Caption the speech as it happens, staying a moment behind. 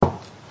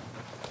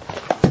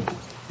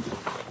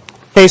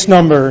Case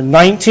number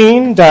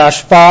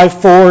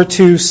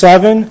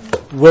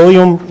 19-5427,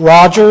 William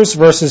Rogers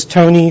v.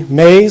 Tony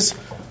Mays.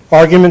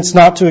 Arguments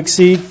not to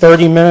exceed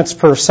 30 minutes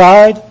per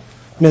side.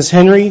 Ms.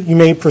 Henry, you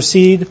may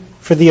proceed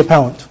for the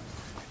appellant.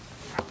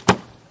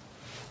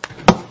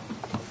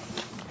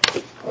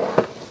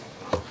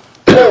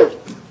 Good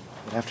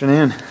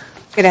afternoon.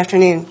 Good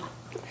afternoon.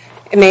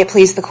 And may it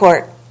please the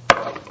Court.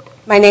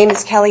 My name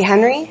is Kelly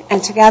Henry,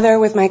 and together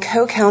with my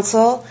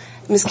co-counsel,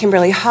 Ms.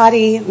 Kimberly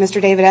Hottie,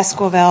 Mr. David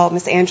Esquivel,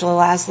 Ms. Angela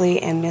Lasley,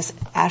 and Ms.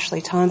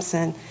 Ashley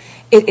Thompson,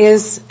 it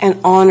is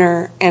an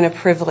honor and a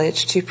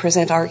privilege to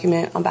present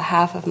argument on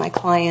behalf of my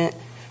client,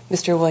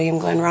 Mr. William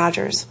Glenn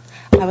Rogers.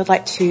 I would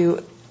like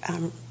to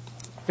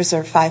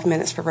reserve 5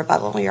 minutes for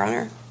rebuttal, Your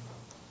Honor.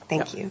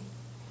 Thank you.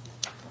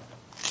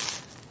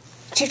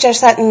 Chief Judge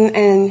Sutton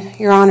and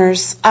Your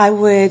Honors, I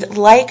would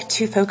like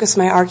to focus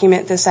my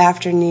argument this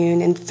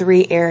afternoon in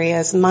 3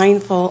 areas,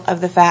 mindful of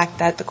the fact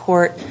that the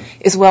Court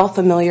is well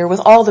familiar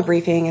with all the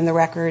briefing and the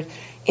record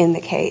in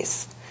the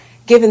case.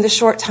 Given the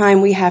short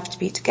time we have to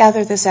be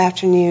together this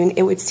afternoon,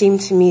 it would seem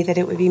to me that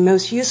it would be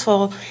most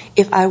useful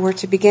if I were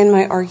to begin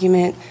my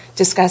argument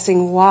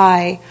discussing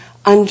why,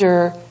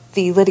 under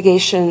the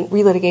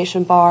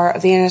relitigation bar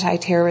of the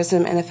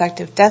Anti-Terrorism and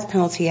Effective Death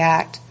Penalty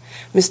Act,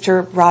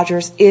 Mr.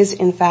 Rogers is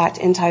in fact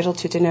entitled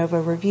to de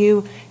novo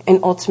review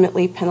and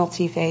ultimately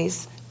penalty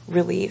phase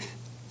relief.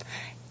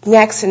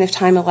 Next, and if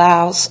time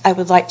allows, I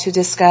would like to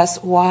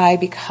discuss why,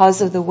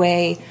 because of the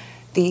way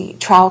the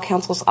trial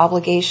counsel's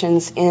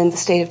obligations in the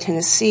state of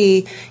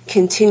Tennessee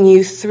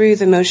continue through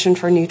the motion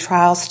for new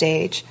trial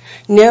stage,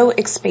 no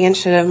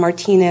expansion of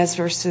Martinez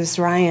v.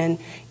 Ryan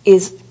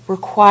is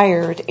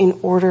required in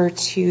order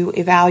to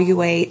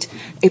evaluate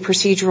a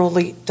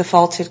procedurally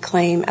defaulted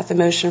claim at the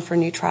motion for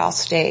new trial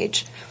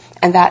stage.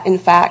 And that, in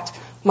fact,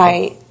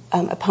 my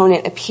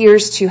opponent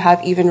appears to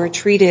have even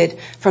retreated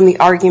from the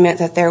argument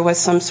that there was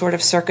some sort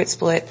of circuit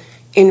split.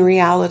 In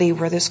reality,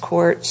 were this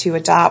Court to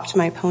adopt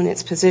my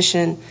opponent's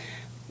position,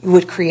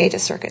 would create a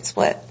circuit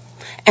split.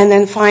 And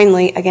then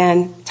finally,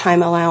 again,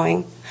 time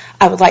allowing,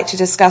 I would like to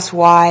discuss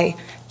why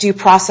due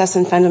process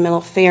and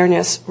fundamental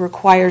fairness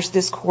requires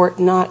this Court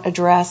not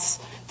address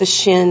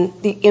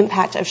the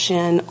impact of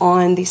Shin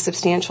on the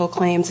substantial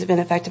claims of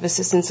ineffective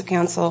assistance of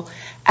counsel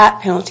at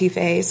penalty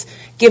phase,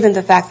 given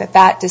the fact that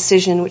that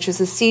decision, which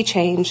is a sea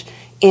change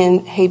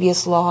in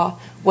habeas law,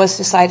 was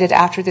decided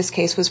after this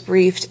case was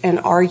briefed and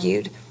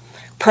argued,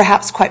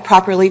 perhaps quite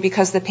properly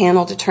because the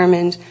panel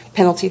determined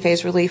penalty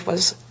phase relief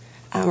was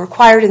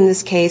required in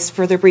this case.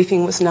 Further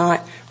briefing was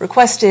not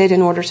requested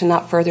in order to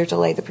not further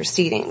delay the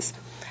proceedings.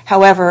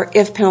 However,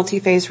 if penalty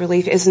phase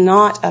relief is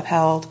not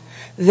upheld,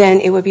 then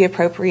it would be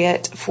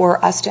appropriate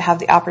for us to have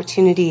the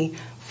opportunity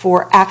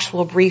for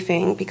actual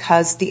briefing,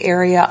 because the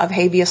area of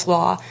habeas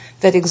law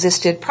that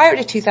existed prior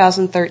to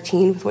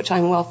 2013, with which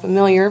I'm well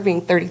familiar,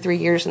 being 33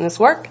 years in this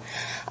work,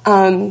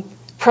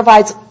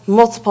 provides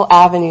multiple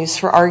avenues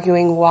for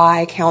arguing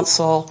why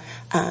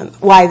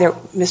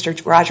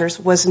Mr. Rogers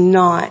was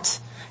not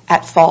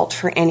at fault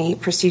for any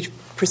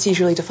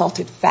procedurally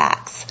defaulted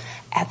facts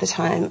at the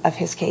time of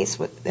his case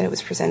that it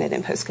was presented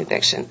in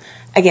post-conviction.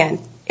 Again,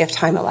 if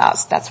time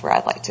allows, that's where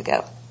I'd like to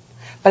go.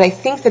 But I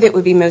think that it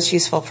would be most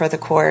useful for the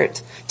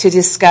Court to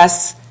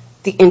discuss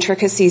the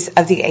intricacies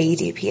of the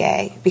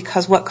AEDPA,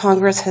 because what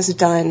Congress has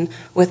done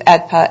with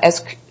AEDPA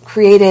is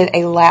created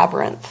a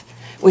labyrinth,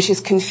 which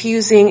is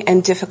confusing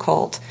and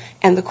difficult,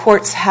 and the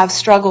courts have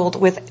struggled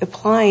with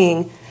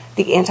applying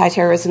the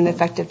Anti-Terrorism and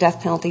Effective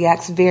Death Penalty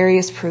Act's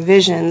various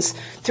provisions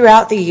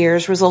throughout the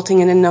years, resulting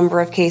in a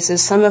number of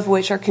cases, some of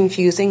which are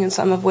confusing and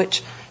some of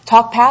which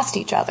talk past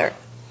each other.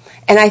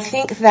 And I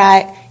think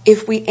that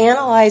if we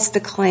analyze the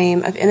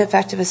claim of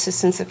ineffective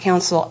assistance of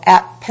counsel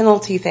at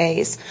penalty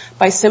phase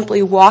by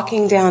simply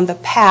walking down the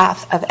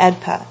path of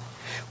AEDPA,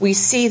 we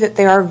see that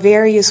there are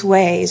various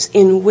ways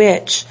in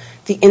which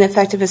the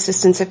ineffective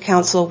assistance of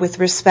counsel with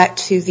respect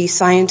to the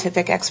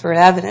scientific expert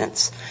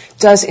evidence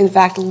does in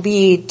fact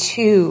lead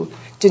to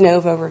de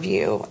novo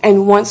review.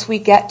 And once we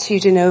get to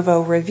de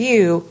novo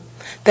review,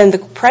 then the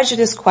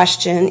prejudice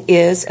question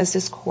is, as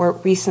this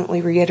Court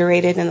recently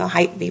reiterated in the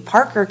Height v.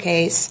 Parker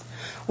case,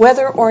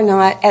 whether or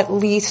not at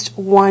least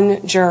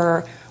one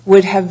juror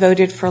would have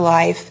voted for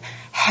life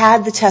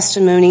had the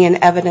testimony and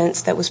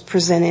evidence that was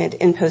presented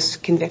in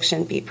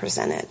post-conviction be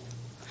presented.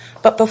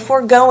 But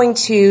before going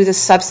to the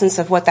substance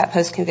of what that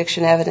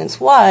post-conviction evidence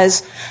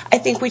was, I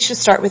think we should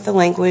start with the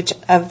language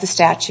of the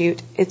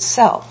statute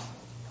itself.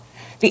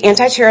 The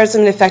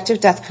Anti-Terrorism and Effective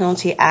Death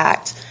Penalty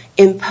Act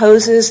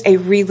imposes a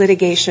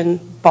relitigation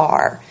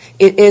bar.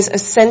 It is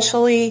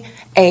essentially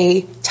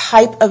a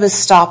type of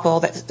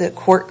estoppel that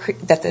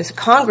the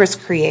Congress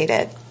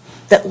created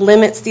that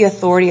limits the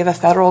authority of a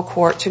federal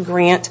court to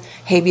grant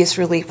habeas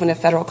relief when a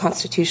federal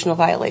constitutional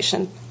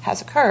violation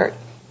has occurred.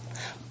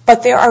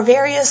 But there are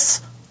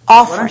various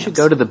offerings. Why don't you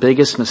go to the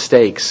biggest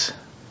mistakes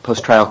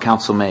post-trial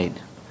counsel made?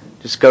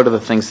 Just go to the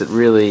things that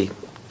really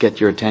get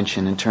your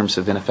attention in terms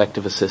of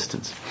ineffective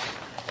assistance.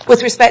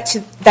 With respect to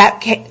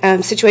that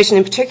situation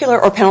in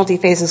particular, or penalty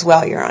phase as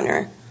well, Your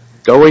Honor?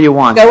 Go where you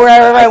want. Go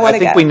wherever I want to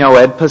go. I think we know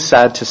EDPA's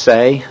sad to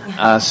say,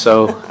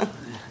 so.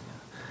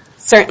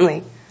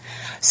 Certainly.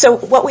 So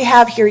what we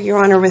have here,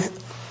 Your Honor,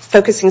 with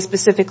focusing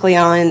specifically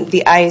on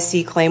the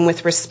IAC claim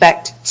with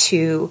respect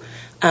to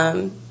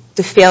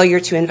the failure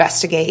to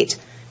investigate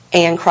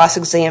and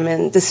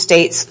cross-examine the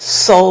state's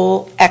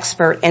sole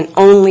expert and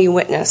only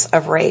witness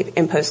of rape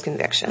in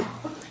post-conviction.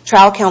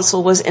 Trial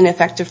counsel was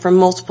ineffective for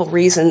multiple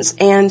reasons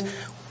and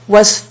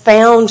was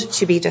found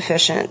to be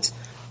deficient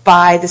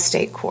by the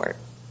state court.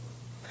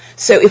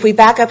 So if we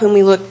back up and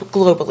we look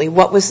globally,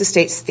 what was the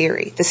state's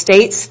theory? The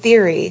state's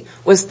theory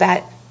was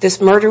that this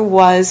murder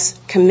was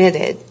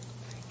committed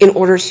in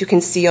order to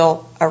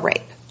conceal a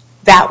rape.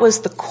 That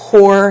was the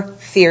core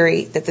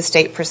theory that the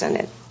state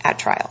presented at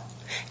trial.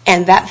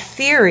 And that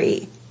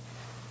theory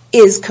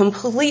is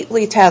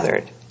completely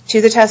tethered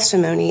to the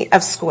testimony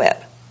of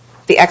Squibb,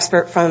 the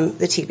expert from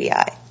the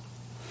TBI.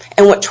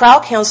 And what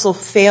trial counsel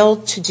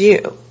failed to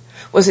do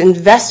was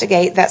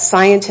investigate that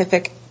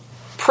scientific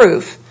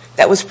proof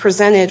that was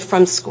presented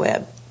from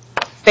Squibb,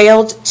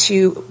 failed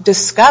to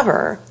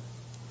discover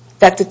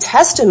that the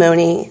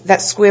testimony that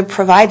Squibb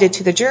provided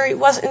to the jury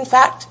was in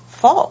fact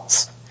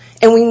false.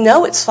 And we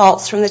know it's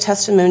false from the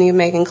testimony of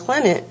Megan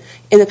Clement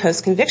in the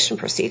post-conviction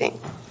proceeding.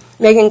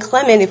 Megan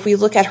Clement, if we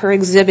look at her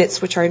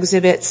exhibits, which are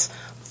exhibits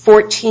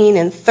 14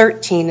 and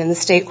 13 in the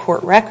state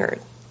court record,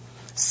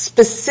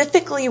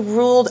 specifically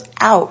ruled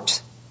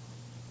out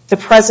the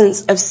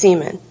presence of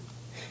semen.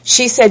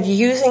 She said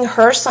using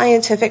her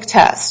scientific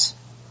test,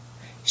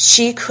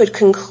 she could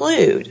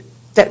conclude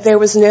that there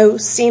was no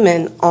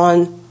semen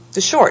on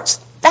the shorts.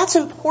 That's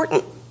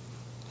important.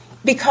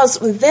 Because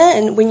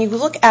then, when you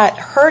look at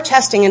her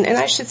testing, and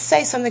I should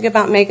say something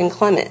about Megan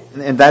Clement.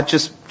 And that,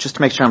 just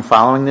to make sure I'm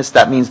following this,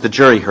 that means the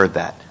jury heard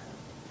that?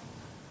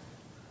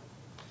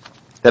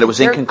 That it was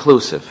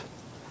inconclusive?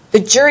 The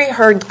jury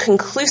heard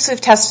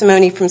conclusive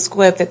testimony from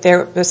Squibb that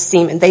there was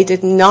semen. They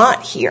did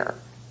not hear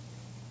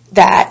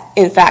that,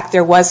 in fact,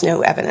 there was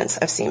no evidence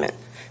of semen.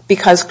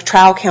 Because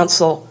trial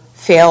counsel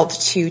failed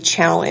to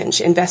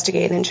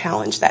investigate and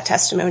challenge that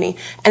testimony.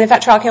 And in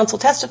fact, trial counsel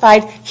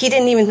testified, he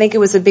didn't even think it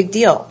was a big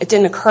deal. It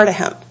didn't occur to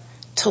him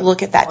to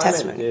look at that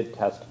testimony. Clement did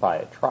testify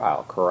at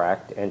trial,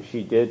 correct? And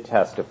she did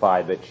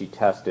testify that she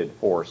tested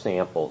 4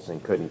 samples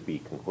and couldn't be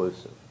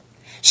conclusive.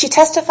 She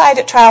testified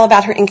at trial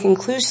about the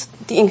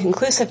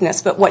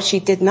inconclusiveness, but what she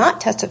did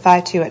not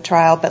testify to at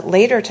trial, but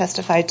later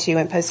testified to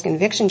in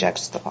post-conviction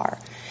justice bar,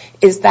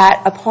 is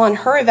that upon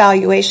her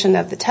evaluation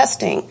of the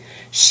testing,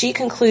 she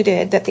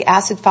concluded that the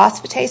acid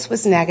phosphatase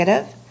was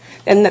negative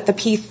and that the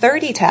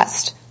P30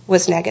 test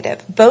was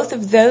negative. Both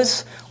of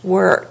those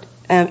were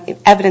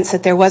evidence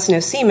that there was no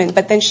semen,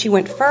 but then she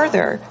went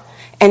further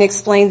and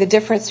explained the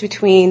difference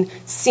between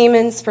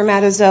semen,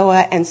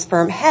 spermatozoa, and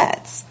sperm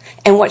heads.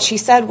 And what she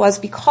said was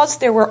because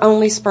there were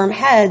only sperm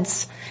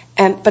heads,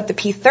 but the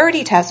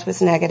P30 test was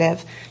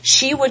negative,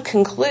 she would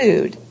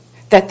conclude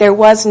that there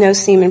was no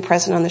semen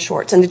present on the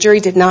shorts. And the jury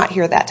did not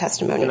hear that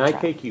testimony. Can I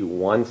take you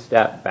one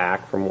step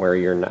back from where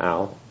you're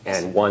now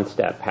and one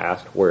step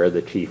past where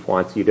the chief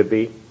wants you to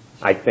be?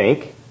 I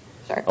think,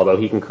 although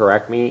he can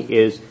correct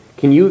me,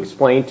 can you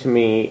explain to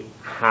me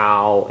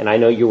how, and I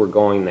know you were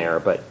going there,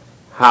 but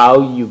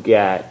how you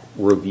get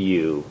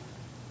review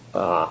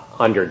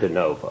under de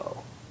novo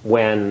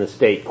when the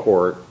state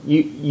court,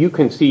 you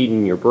concede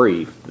in your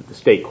brief that the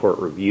state court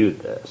reviewed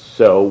this.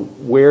 So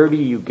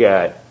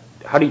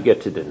how do you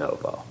get to de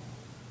novo?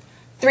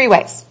 3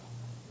 ways.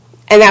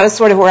 And that was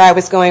sort of where I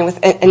was going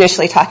with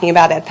initially talking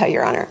about EDPA,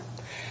 Your Honor.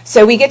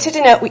 So we get to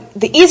de novo.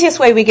 The easiest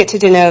way we get to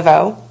de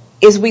novo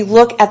is we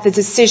look at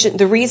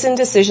the reasoned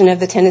decision of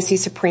the Tennessee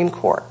Supreme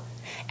Court.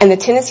 And the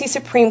Tennessee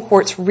Supreme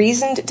Court's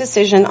reasoned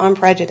decision on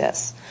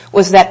prejudice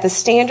was that the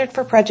standard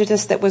for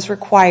prejudice that was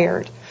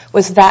required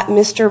was that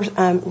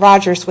Mr.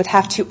 Rogers would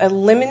have to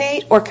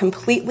eliminate or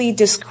completely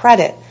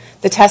discredit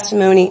the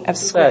testimony of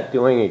Squibb. Is that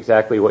doing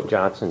exactly what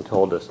Johnson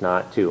told us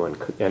not to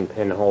in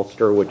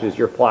Penholster, which is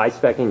you're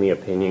fly-specking the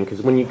opinion?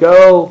 Because when you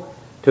go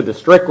to the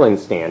Strickland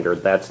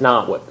standard, that's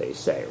not what they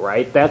say,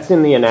 right? That's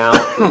in the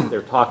analysis.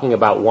 They're talking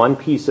about one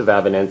piece of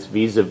evidence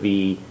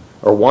vis-a-vis,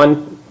 or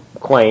one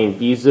claim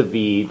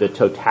vis-a-vis the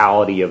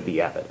totality of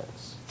the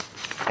evidence.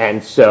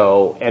 And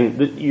so,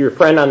 your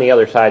friend on the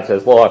other side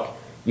says, look,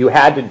 you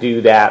had to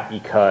do that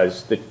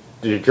because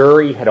the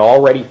jury had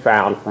already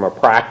found, from a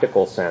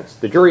practical sense,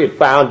 the jury had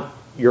found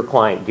your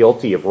client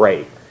guilty of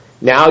rape.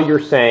 Now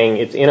you're saying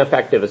it's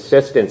ineffective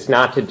assistance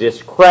not to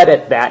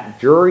discredit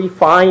that jury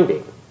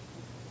finding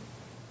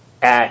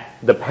at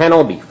the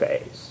penalty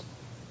phase,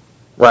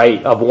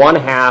 right, of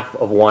 1/2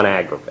 of 1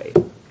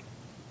 aggravated.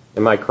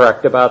 Am I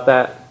correct about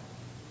that?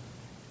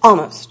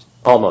 Almost.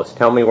 Almost.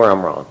 Tell me where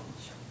I'm wrong.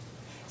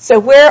 So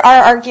where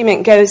our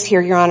argument goes here,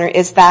 Your Honor,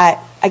 is that,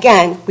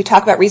 again, we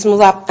talk about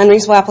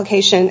unreasonable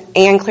application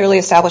and clearly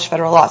established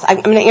federal laws.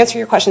 I'm going to answer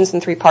your questions in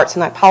 3 parts,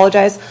 and I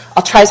apologize.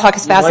 I'll try to talk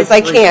as fast as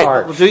I can.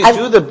 Well,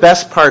 do the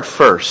best part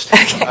first.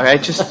 Okay. All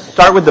right, just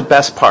start with the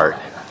best part.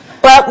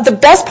 Well, the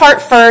best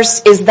part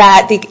first is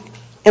that the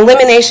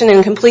elimination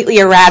and completely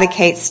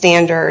eradicate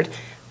standard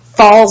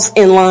falls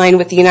in line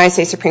with the United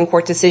States Supreme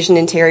Court decision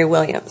in Terry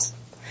Williams.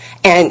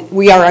 And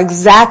we are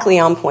exactly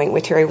on point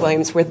with Terry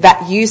Williams with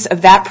that use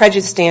of that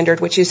prejudice standard,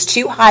 which is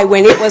too high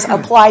when it was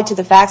applied to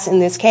the facts in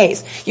this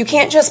case. You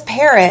can't just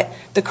parrot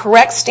the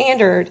correct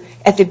standard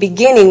at the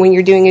beginning when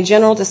you're doing a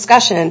general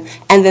discussion,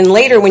 and then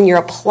later when you're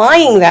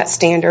applying that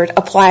standard,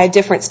 apply a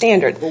different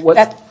standard.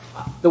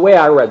 The way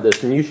I read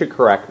this, and you should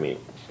correct me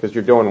because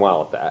you're doing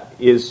well at that,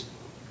 is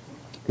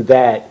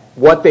that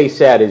what they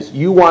said is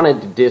you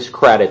wanted to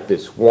discredit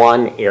this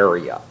one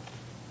area.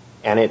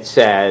 And it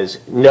says,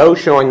 no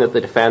showing that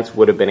the defense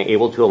would have been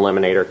able to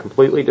eliminate or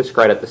completely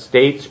discredit the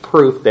state's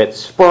proof that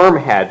sperm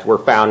heads were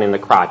found in the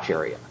crotch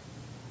area,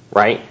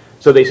 right?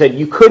 So they said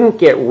you couldn't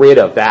get rid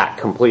of that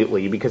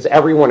completely because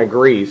everyone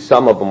agrees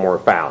some of them were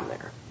found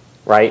there,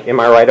 right? Am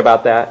I right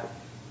about that?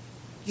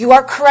 You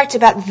are correct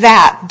about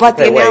that, but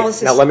the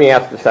analysis... Now let me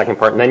ask the second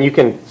part, and then you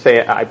can say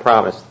it, I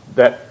promise.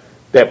 Then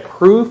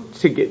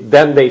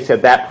they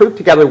said that proof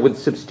together with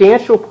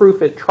substantial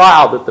proof at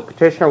trial that the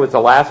petitioner was the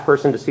last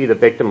person to see the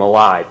victim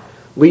alive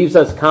leaves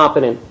us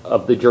confident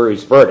of the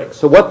jury's verdict.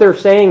 So what they're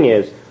saying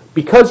is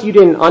because you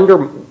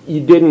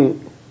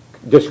didn't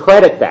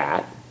discredit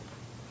that,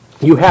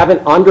 you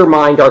haven't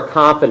undermined our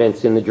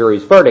confidence in the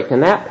jury's verdict,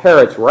 and that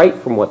parrots right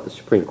from what the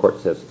Supreme Court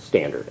says the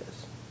standard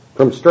is,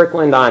 from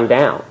Strickland on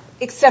down.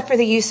 Except for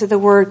the use of the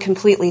word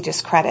completely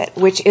discredit,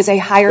 which is a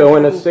higher... So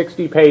in a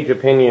 60-page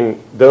opinion,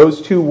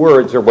 those two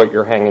words are what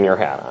you're hanging your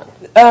hat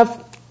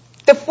on.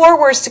 The four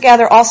words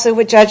together also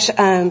with Justice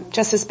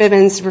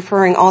Bivens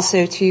referring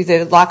also to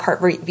the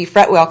Lockhart v.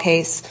 Fretwell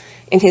case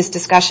in his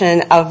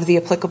discussion of the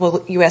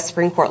applicable U.S.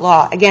 Supreme Court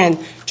law.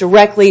 Again,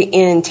 directly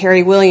in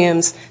Terry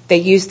Williams, they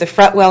used the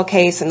Fretwell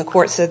case, and the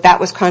court said that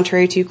was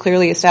contrary to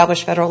clearly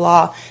established federal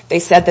law. They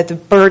said that the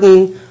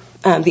burden...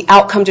 the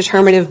outcome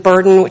determinative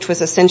burden, which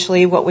was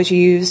essentially what was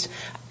used,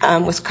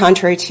 was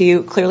contrary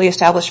to clearly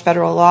established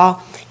federal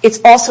law. It's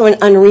also an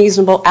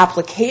unreasonable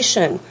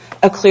application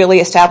of clearly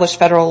established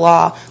federal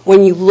law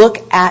when you look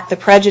at the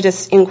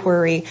prejudice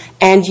inquiry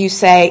and you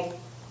say,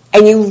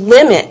 and you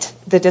limit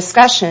the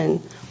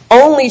discussion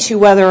only to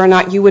whether or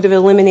not you would have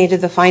eliminated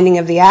the finding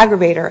of the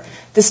aggravator.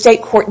 The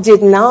state court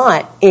did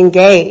not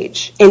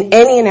engage in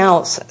any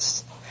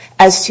analysis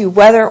as to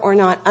whether or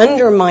not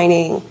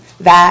undermining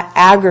that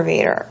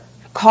aggravator,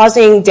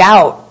 causing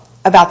doubt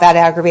about that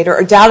aggravator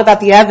or doubt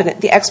about the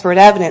expert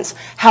evidence,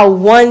 how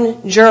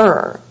one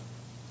juror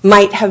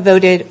might have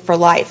voted for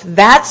life.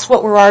 That's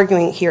what we're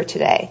arguing here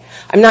today.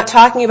 I'm not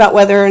talking about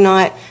whether or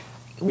not...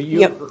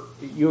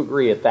 You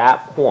agree at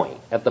that point,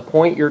 at the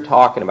point you're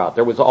talking about,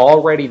 there was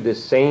already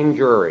this same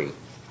jury,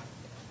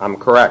 I'm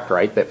correct,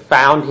 right, that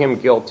found him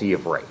guilty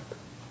of rape.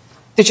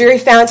 The jury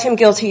found him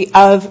guilty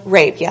of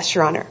rape, yes,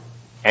 Your Honor.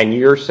 And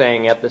you're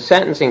saying at the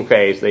sentencing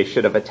phase they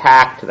should have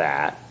attacked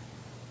that,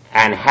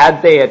 and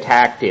had they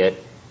attacked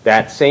it,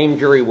 that same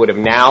jury would have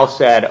now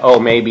said, oh,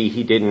 maybe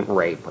he didn't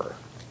rape her.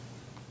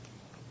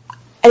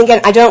 And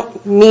again, I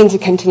don't mean to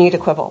continue to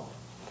quibble.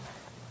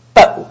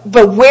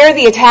 But where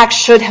the attack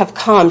should have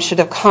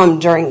come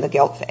during the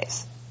guilt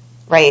phase,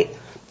 right?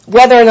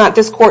 Whether or not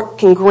this court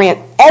can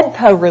grant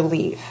EDPA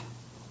relief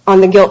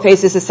on the guilt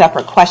phase is a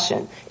separate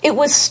question. It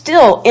was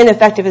still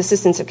ineffective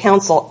assistance of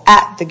counsel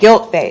at the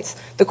guilt phase,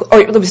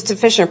 or it was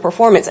deficient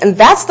performance. And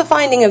that's the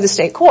finding of the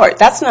state court.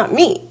 That's not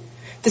me.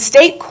 The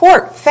state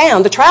court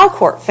found, the trial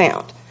court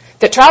found,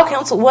 that trial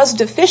counsel was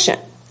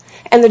deficient.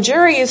 And the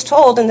jury is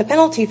told in the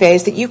penalty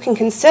phase that you can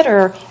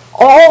consider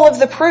all of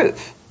the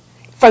proof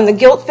from the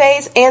guilt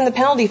phase and the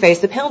penalty phase.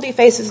 The penalty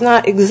phase does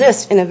not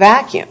exist in a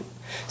vacuum.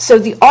 So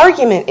the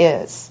argument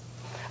is,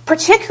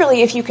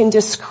 particularly if you can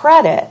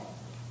discredit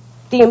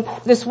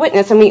this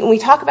witness, and we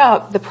talk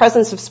about the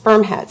presence of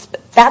sperm heads,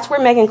 but that's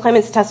where Megan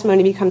Clement's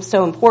testimony becomes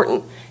so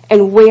important,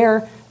 and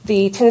where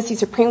the Tennessee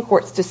Supreme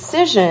Court's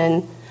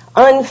decision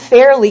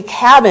unfairly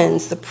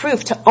cabins the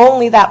proof to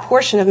only that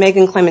portion of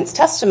Megan Clement's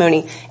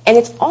testimony. And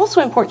it's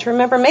also important to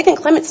remember Megan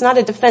Clement's not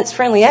a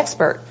defense-friendly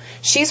expert.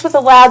 She's with a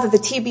lab that the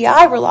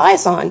TBI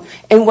relies on,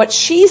 and what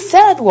she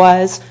said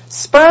was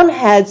sperm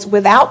heads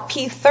without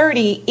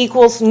P30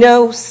 equals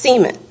no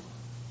semen.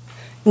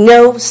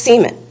 No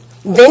semen.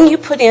 Then you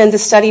put in the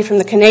study from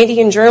the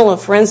Canadian Journal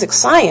of Forensic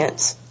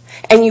Science,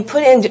 and you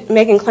put in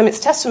Megan Clement's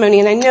testimony,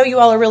 and I know you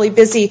all are really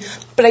busy,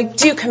 but I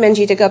do commend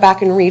you to go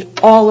back and read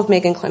all of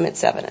Megan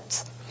Clement's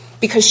evidence,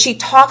 because she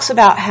talks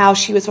about how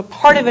she was a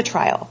part of a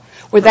trial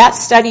where that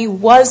study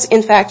was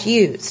in fact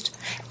used,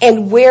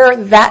 and where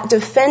that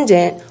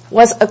defendant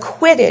was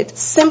acquitted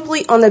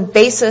simply on the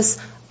basis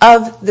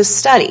of the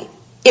study.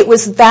 It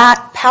was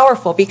that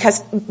powerful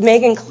because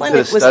Megan Clement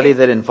was... The study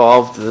that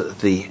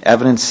involved the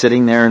evidence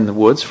sitting there in the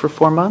woods for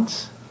 4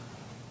 months?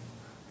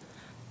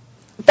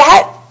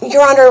 That,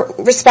 Your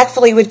Honor,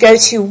 respectfully would go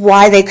to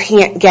why they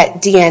can't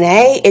get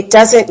DNA. It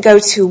doesn't go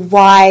to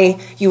why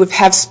you would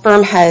have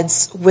sperm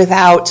heads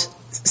without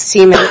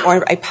semen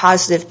or a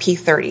positive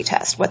P30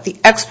 test. What the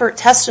expert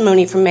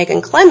testimony from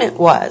Megan Clement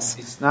was...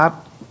 It's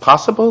not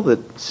possible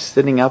that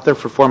sitting out there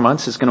for 4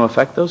 months is going to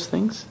affect those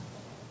things?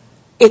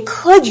 It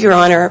could, Your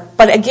Honor,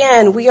 but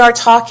again, we are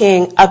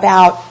talking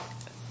about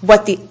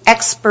what the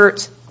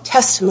expert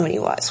testimony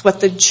was,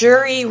 what the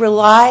jury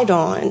relied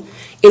on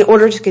in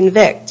order to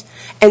convict.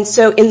 And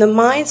so in the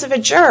minds of a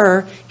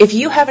juror, if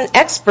you have an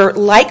expert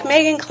like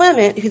Megan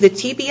Clement, who the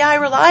TBI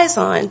relies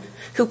on,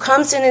 who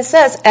comes in and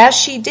says, as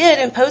she did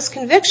in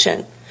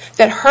post-conviction,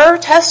 that her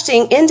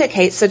testing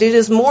indicates that it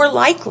is more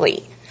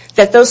likely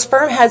that those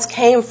sperm heads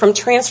came from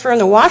transfer in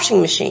the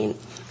washing machine,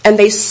 and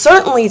they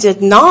certainly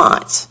did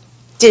not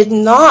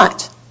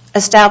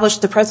establish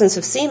the presence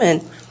of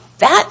semen,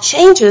 that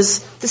changes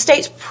the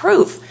state's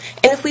proof.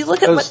 And if we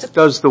look at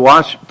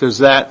does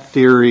that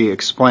theory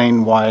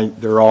explain why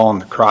they're all in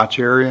the crotch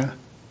area?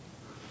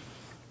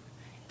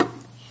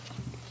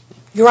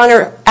 Your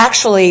Honor,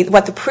 actually,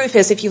 what the proof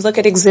is, if you look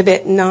at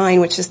Exhibit 9,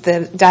 which is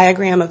the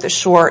diagram of the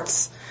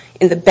shorts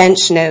in the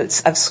bench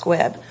notes of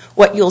Squibb,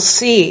 what you'll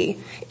see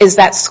is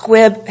that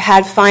Squibb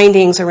had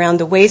findings around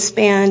the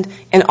waistband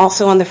and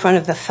also on the front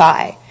of the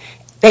thigh.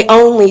 They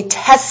only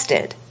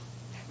tested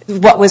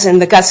what was in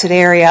the gusset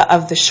area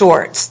of the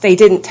shorts. They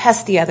didn't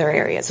test the other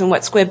areas. And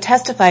what Squibb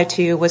testified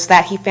to was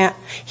that he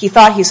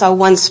thought he saw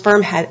one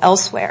sperm head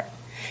elsewhere.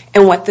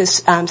 And what this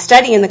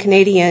study in the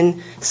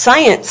Canadian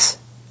Science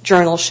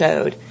Journal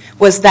showed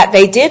was that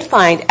they did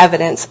find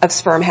evidence of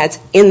sperm heads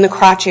in the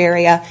crotch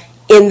area,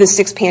 in the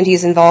 6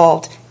 panties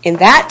involved in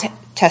that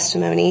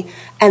testimony.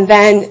 And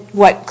then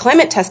what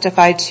Clement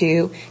testified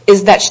to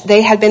is that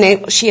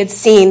she had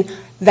seen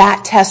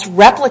that test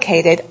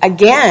replicated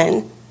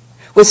again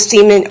with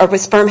semen or with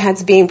sperm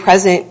heads being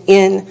present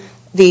in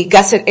the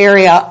gusset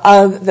area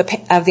of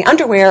the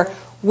underwear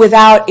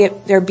without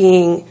there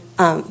being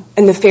a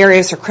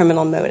nefarious or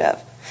criminal motive.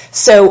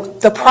 So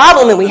the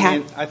problem that we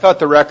have... I thought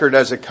the record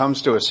as it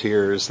comes to us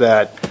here is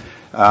that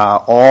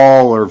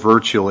all or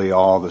virtually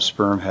all the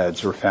sperm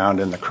heads were found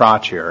in the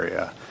crotch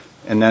area.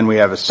 And then we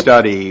have a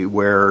study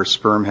where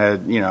sperm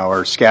head,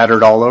 are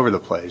scattered all over the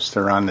place.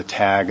 They're on the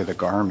tag of the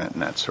garment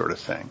and that sort of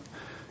thing.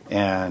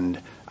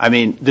 And,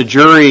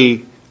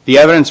 the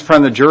evidence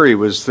from the jury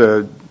was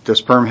the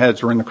sperm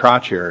heads were in the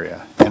crotch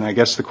area. And I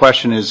guess the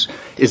question is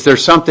there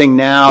something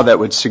now that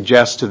would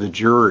suggest to the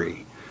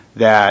jury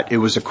that it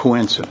was a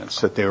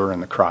coincidence that they were in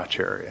the crotch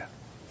area?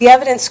 The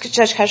evidence,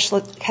 Judge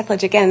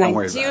Ketledge, again,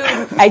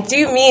 I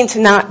do mean to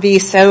not be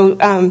so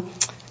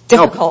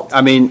difficult.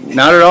 No,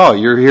 not at all.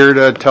 You're here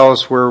to tell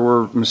us where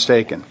we're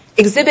mistaken.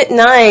 Exhibit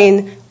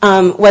 9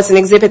 was an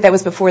exhibit that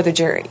was before the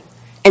jury.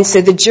 And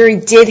so the jury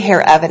did hear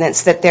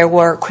evidence that there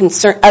were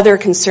other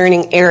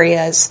concerning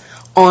areas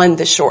on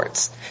the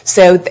shorts.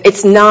 So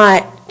it's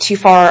not too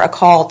far a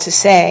call to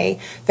say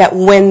that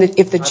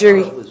if the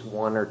jury... I thought it was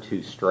 1 or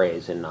 2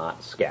 strays and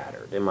not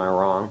scattered. Am I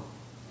wrong?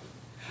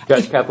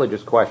 Judge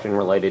Ketledge's question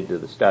related to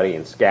the study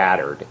and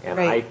scattered, and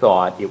right. I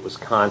thought it was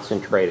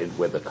concentrated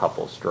with a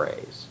couple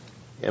strays.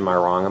 Am I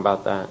wrong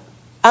about that?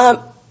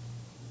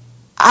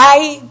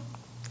 I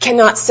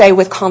cannot say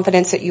with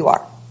confidence that you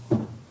are.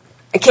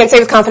 I can't say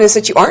with confidence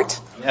that you aren't.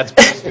 That's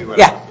basically what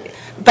yeah.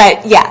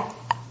 But yeah,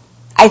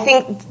 I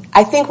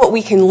think what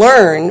we can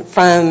learn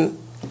from,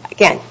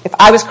 again, if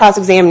I was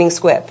cross-examining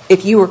Squibb,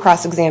 if you were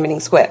cross-examining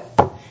Squibb,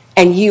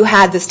 and you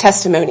had this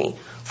testimony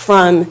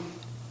from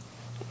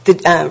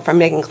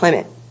Megan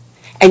Clement,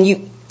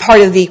 and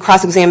part of the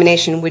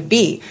cross-examination would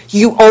be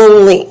you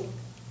only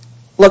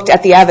looked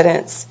at the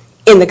evidence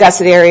in the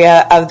gusset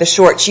area of the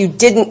shorts. You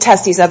didn't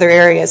test these other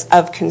areas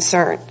of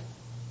concern.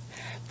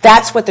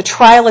 That's what the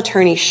trial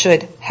attorney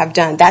should have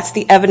done. That's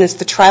the evidence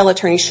the trial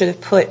attorney should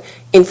have put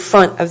in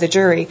front of the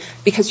jury,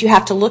 because you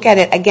have to look at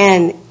it,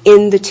 again,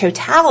 in the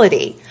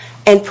totality,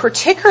 and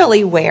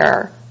particularly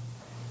where,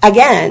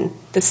 again,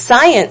 the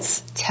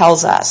science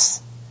tells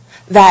us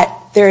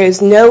that there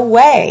is no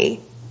way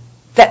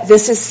that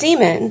this is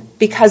semen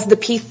because the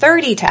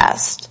P30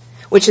 test,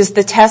 which is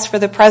the test for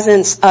the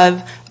presence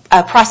of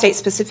a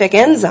prostate-specific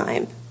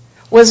enzyme,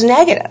 was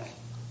negative.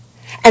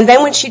 And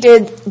then when she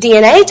did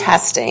DNA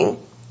testing,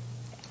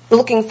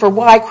 looking for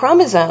Y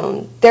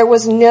chromosome, there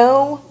was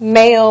no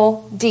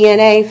male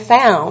DNA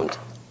found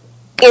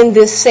in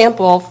this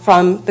sample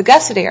from the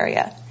gusset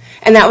area.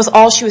 And that was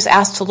all she was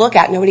asked to look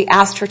at. Nobody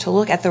asked her to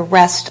look at the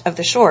rest of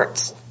the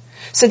shorts.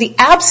 So the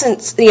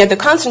absence, the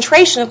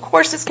concentration, of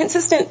course, is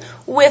consistent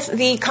with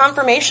the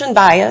confirmation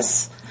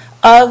bias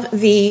of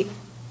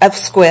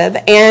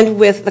Squibb and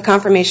with the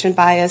confirmation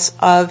bias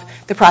of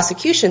the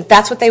prosecution.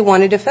 That's what they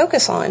wanted to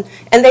focus on,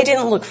 and they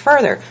didn't look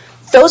further.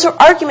 Those are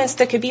arguments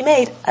that could be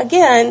made.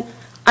 Again,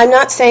 I'm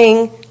not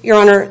saying, Your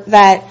Honor,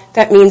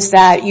 that means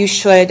that you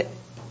should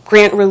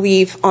grant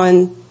relief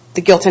on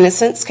the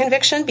guilt-innocence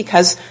conviction,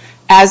 because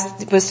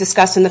as was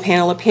discussed in the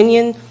panel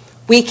opinion,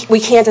 we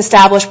can't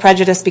establish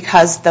prejudice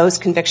because those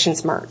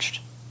convictions merged.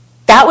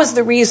 That was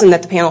the reason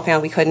that the panel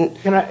found we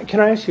couldn't. Can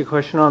I ask you a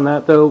question on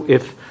that, though?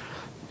 If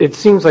it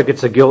seems like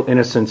it's a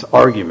guilt-innocence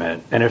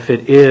argument, and if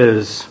it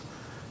is,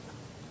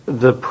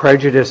 the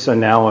prejudice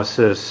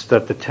analysis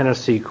that the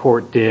Tennessee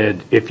court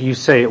did, if you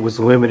say it was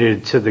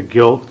limited to the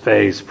guilt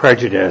phase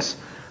prejudice,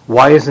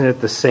 why isn't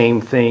it the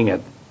same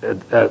thing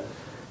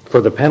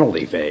for the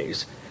penalty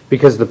phase?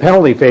 Because the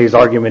penalty phase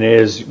argument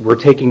is we're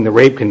taking the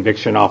rape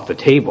conviction off the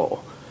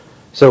table.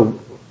 So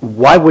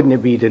why wouldn't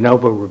it be de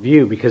novo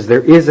review? Because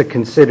there is a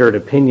considered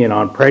opinion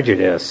on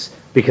prejudice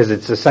because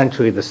it's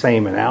essentially the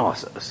same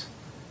analysis.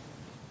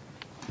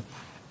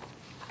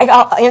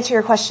 I'll answer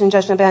your question,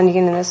 Judge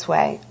Nalbandian, in this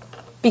way.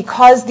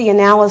 Because the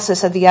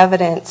analysis of the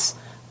evidence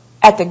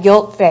at the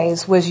guilt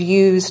phase was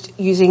used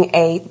using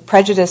a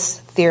prejudice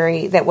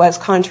theory that was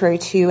contrary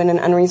to and an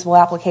unreasonable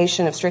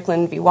application of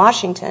Strickland v.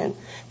 Washington,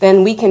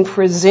 then we can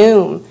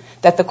presume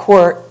that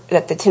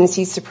the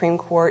Tennessee Supreme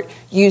Court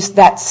used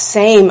that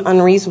same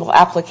unreasonable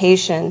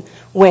application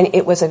when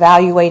it was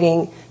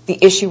evaluating the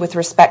issue with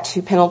respect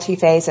to penalty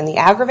phase and the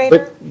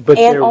aggravator.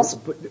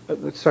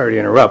 Sorry to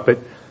interrupt, but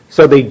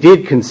so they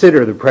did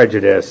consider the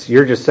prejudice.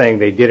 You're just saying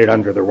they did it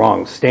under the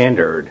wrong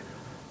standard,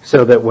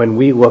 so that when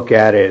we look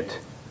at it,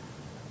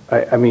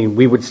 I mean,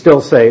 we would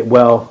still say,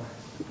 well,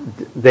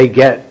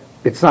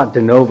 it's not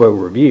de novo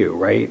review,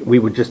 right? We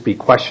would just be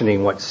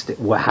questioning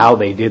how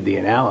they did the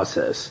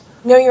analysis.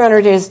 No, Your Honor,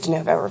 it is de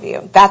novo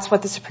review. That's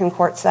what the Supreme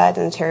Court said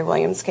in the Terry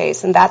Williams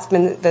case, and that's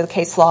been the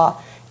case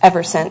law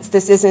ever since.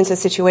 This isn't a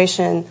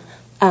situation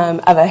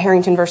of a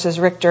Harrington versus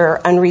Richter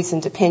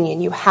unreasoned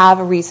opinion. You have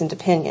a reasoned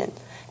opinion,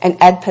 and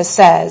AEDPA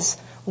says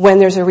when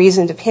there's a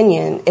reasoned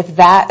opinion, if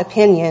that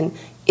opinion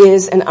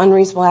is an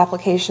unreasonable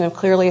application of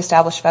clearly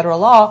established federal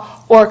law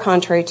or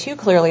contrary to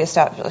clearly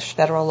established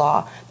federal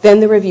law,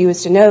 then the review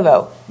is de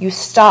novo. You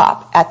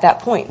stop at that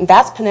point. And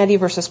that's Panetti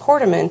versus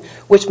Quarterman,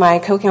 which my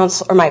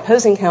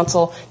opposing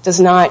counsel does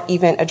not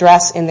even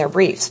address in their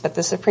briefs. But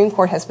the Supreme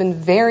Court has been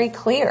very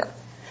clear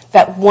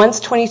that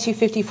once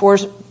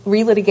 2254's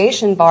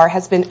relitigation bar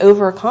has been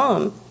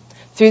overcome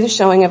through the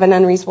showing of an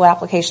unreasonable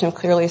application of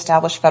clearly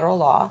established federal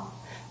law,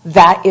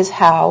 that is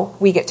how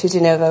we get to de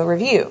novo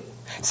review.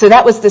 So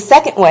that was the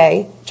second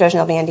way, Judge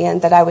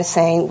Nalbandian, that I was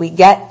saying we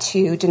get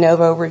to de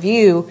novo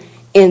review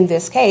in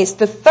this case.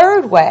 The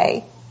third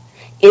way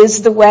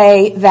is the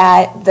way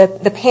that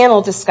the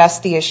panel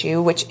discussed the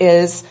issue, which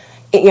is,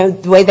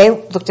 the way they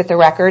looked at the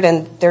record,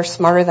 and they're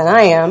smarter than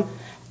I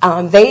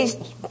am, they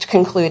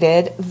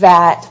concluded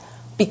that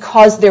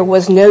because there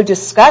was no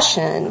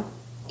discussion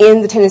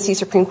in the Tennessee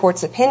Supreme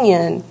Court's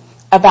opinion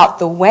about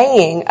the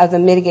weighing of the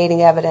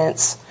mitigating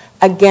evidence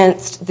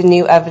against the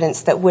new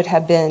evidence that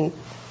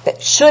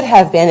should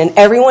have been, and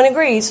everyone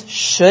agrees,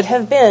 should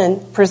have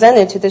been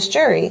presented to this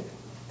jury,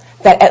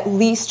 that at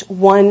least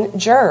one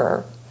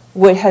juror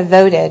would have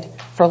voted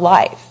for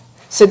life.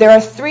 So there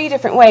are three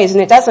different ways,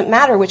 and it doesn't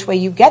matter which way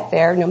you get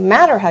there, no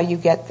matter how you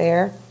get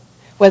there,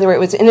 whether it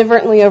was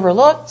inadvertently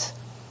overlooked,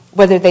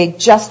 whether they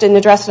just didn't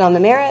address it on the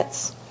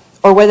merits,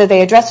 or whether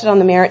they addressed it on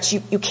the merits,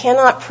 you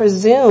cannot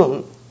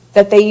presume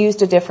that they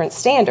used a different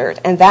standard.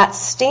 And that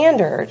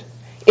standard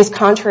is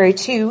contrary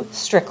to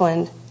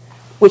Strickland,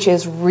 which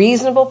is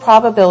reasonable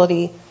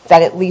probability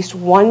that at least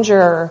one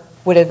juror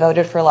would have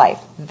voted for life.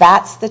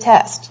 That's the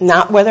test,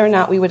 not whether or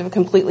not we would have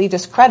completely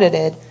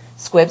discredited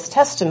Squibb's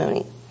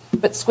testimony.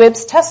 But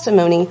Squibb's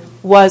testimony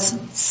was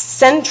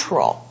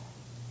central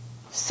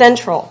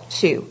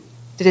to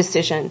the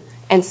decision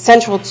and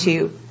central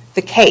to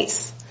the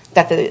case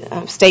that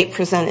the state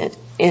presented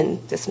in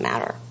this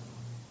matter.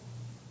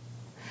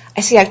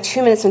 I see I have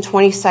 2 minutes and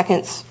 20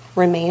 seconds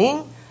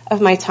remaining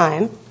of my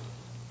time.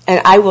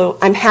 And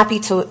I'm happy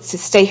to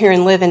stay here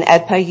and live in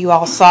AEDPA. You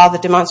all saw the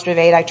demonstrative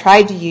aid I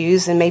tried to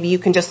use, and maybe you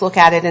can just look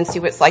at it and see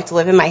what it's like to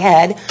live in my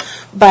head.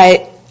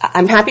 But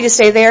I'm happy to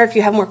stay there if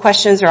you have more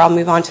questions, or I'll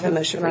move on to the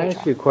motion for new trial. Can I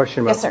ask you a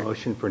question about the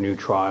motion for new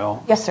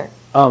trial? Yes, sir.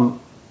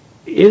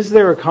 Is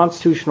there a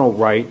constitutional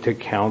right to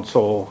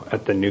counsel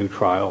at the new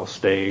trial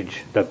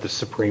stage that the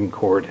Supreme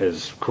Court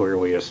has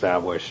clearly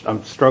established?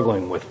 I'm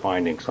struggling with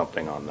finding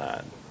something on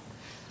that.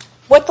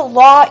 What the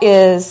law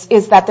is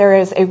that there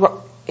is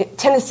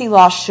Tennessee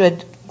law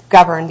should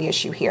govern the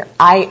issue here.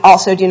 I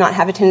also do not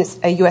have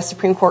a U.S.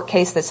 Supreme Court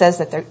case that says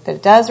that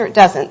it does or it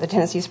doesn't.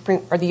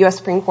 The U.S.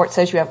 Supreme Court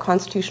says you have a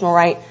constitutional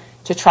right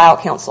to trial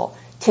counsel.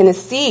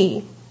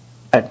 Tennessee...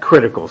 At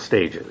critical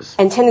stages.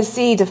 And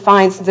Tennessee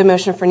defines the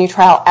motion for new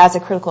trial as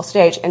a critical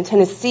stage. And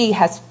Tennessee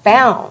has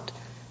found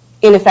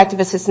ineffective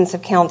assistance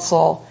of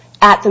counsel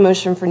at the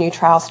motion for new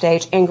trial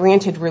stage and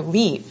granted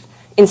relief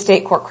in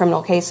state court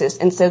criminal cases.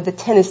 And so the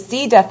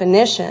Tennessee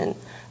definition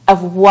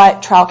of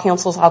what trial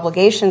counsel's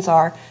obligations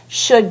are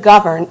should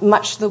govern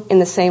much in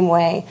the same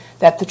way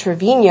that the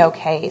Trevino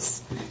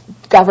case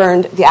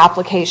governed the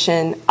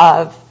application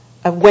of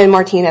when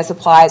Martinez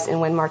applies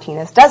and when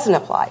Martinez doesn't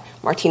apply.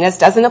 Martinez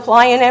doesn't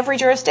apply in every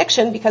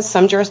jurisdiction because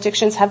some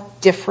jurisdictions have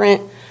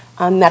different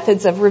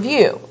methods of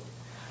review.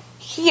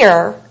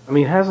 Here... I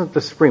mean, hasn't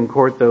the Supreme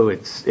Court, though,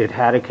 it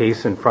had a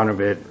case in front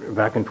of it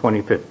back in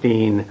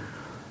 2015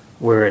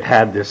 where it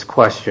had this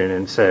question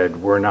and said,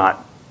 we're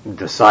not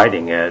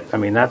deciding it. I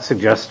mean, that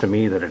suggests to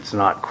me that it's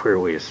not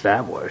clearly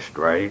established,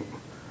 right?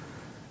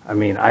 I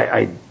mean,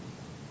 I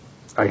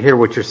hear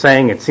what you're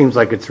saying. It seems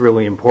like it's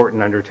really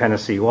important under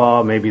Tennessee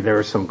law. Maybe there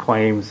are some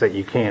claims that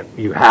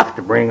you have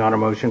to bring on a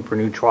motion for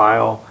new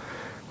trial.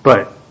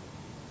 But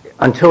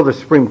until the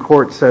Supreme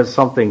Court says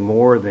something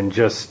more than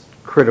just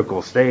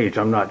critical stage,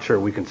 I'm not sure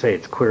we can say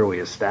it's clearly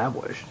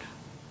established.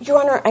 Your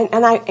Honor,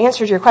 and I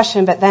answered your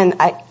question, but then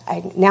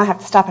I now have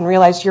to stop and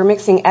realize you're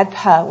mixing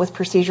AEDPA with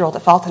procedural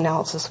default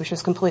analysis, which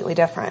is completely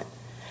different.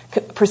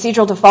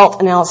 Procedural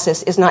default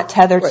analysis is not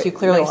tethered to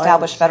clearly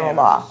established federal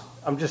law.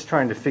 I'm just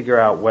trying to figure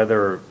out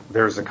whether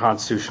there's a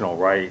constitutional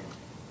right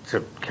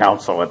to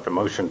counsel at the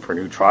motion for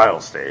new trial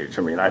stage.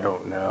 I mean, I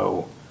don't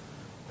know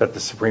that the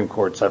Supreme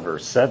Court's ever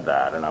said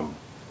that,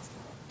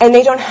 and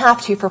they don't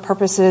have to for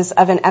purposes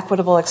of an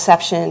equitable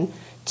exception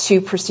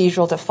to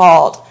procedural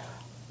default.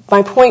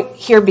 My point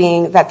here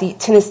being that the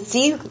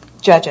Tennessee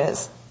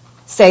judges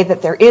say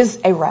that there is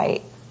a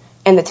right,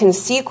 and the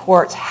Tennessee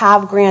courts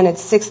have granted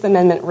Sixth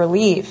Amendment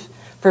relief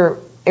for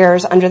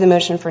errors under the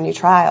motion for new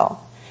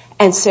trial.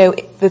 And so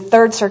the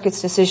Third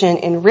Circuit's decision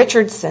in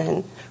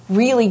Richardson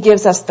really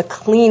gives us the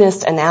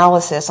cleanest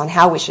analysis on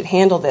how we should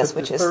handle this,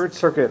 which is... The Third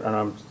Circuit, and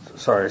I'm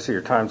sorry, I see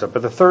your time's up,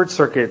 but the Third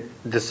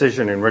Circuit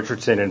decision in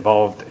Richardson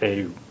involved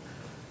a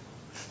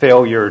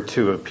failure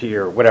to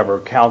appear,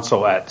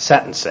 counsel at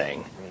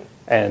sentencing.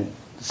 And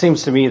it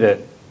seems to me that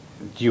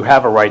you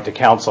have a right to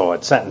counsel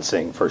at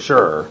sentencing for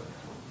sure.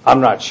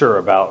 I'm not sure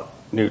about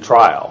new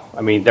trial.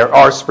 I mean, there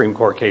are Supreme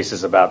Court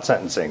cases about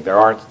sentencing. There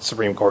aren't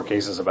Supreme Court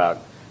cases about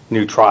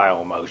new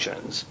trial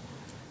motions.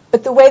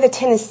 But the way the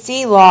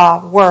Tennessee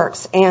law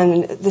works,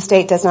 and the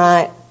state does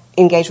not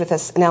engage with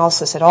this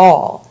analysis at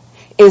all,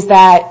 is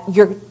that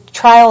your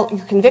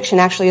conviction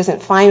actually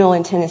isn't final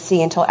in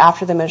Tennessee until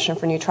after the motion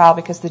for new trial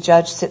because the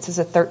judge sits as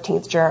a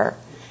 13th juror.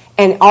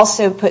 And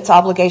also puts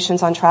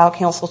obligations on trial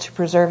counsel to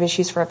preserve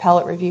issues for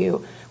appellate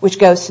review, which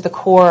goes to the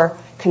core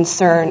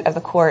concern of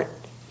the court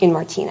in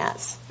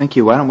Martinez. Thank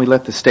you. Why don't we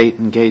let the state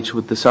engage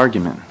with this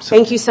argument?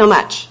 Thank you so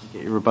much.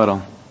 Get your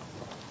rebuttal.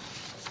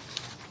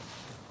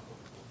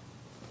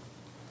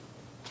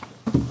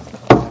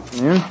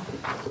 Good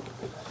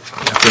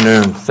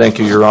afternoon. Thank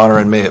you, Your Honor,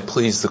 and may it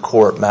please the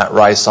court, Matt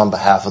Rice on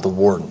behalf of the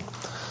warden.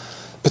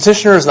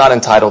 Petitioner is not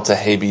entitled to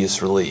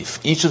habeas relief.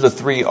 Each of the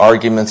three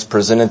arguments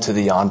presented to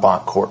the en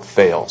banc court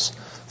fails.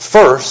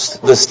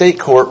 First, the state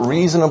court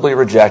reasonably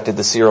rejected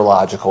the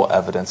serological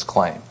evidence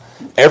claim.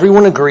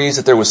 Everyone agrees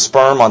that there was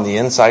sperm on the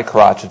inside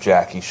crotch of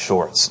Jackie's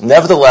shorts.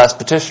 Nevertheless,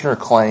 petitioner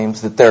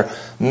claims that there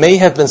may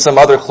have been some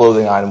other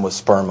clothing item with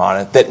sperm on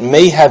it that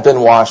may have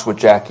been washed with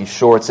Jackie's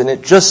shorts, and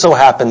it just so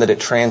happened that it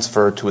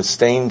transferred to a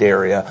stained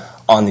area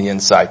on the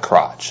inside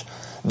crotch.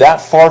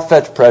 That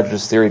far-fetched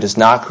prejudice theory does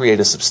not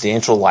create a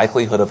substantial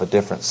likelihood of a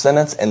different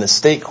sentence, and the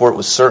state court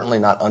was certainly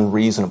not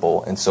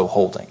unreasonable in so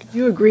holding. Do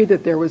you agree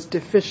that there was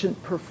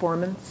deficient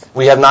performance?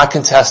 We have not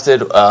contested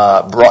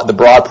the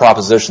broad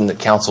proposition that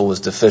counsel was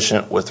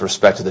deficient with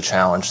respect to the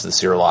challenge to the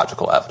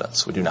serological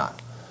evidence. We do not.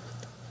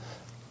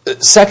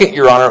 Second,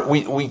 Your Honor,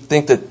 we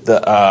think that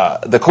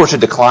the court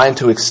should decline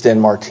to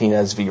extend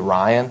Martinez v.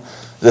 Ryan.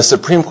 The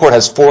Supreme Court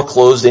has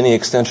foreclosed any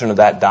extension of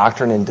that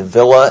doctrine in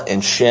Davila,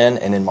 in Shin,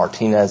 and in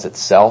Martinez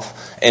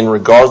itself. And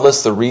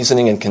regardless, the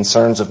reasoning and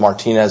concerns of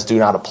Martinez do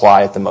not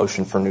apply at the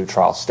motion for new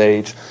trial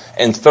stage.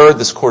 And third,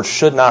 this court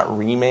should not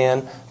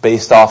remand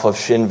based off of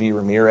Shin v.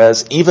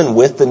 Ramirez. Even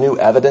with the new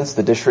evidence,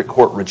 the district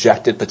court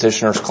rejected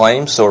petitioner's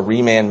claims, so a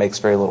remand makes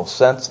very little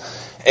sense.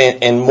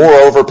 And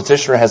moreover,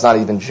 petitioner has not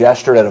even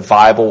gestured at a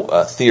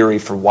viable theory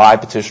for why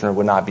petitioner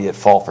would not be at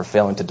fault for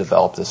failing to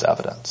develop this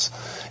evidence.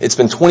 It's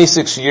been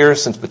 26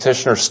 years since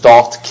petitioner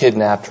stalked,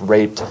 kidnapped,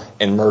 raped,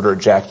 and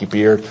murdered Jackie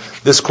Beard.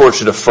 This court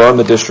should affirm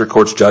the district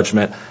court's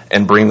judgment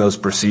and bring these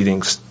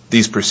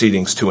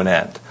proceedings to an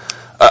end.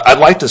 I'd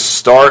like to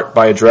start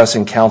by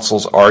addressing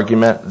counsel's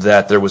argument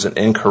that there was an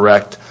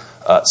incorrect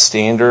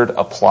standard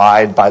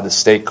applied by the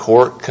state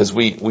court, because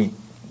we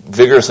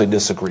vigorously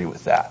disagree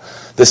with that.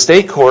 The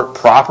state court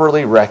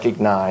properly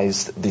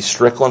recognized the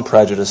Strickland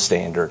prejudice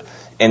standard,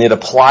 and it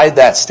applied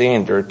that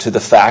standard to the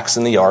facts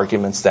and the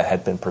arguments that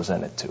had been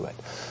presented to it.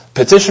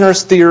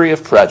 Petitioner's theory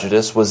of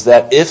prejudice was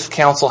that if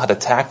counsel had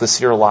attacked the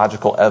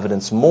serological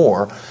evidence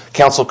more,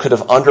 counsel could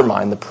have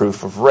undermined the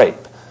proof of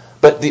rape.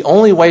 But the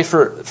only way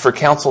for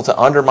counsel to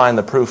undermine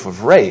the proof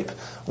of rape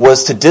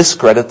was to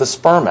discredit the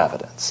sperm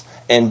evidence.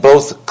 And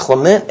both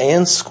Clement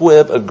and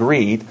Squibb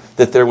agreed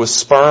that there was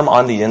sperm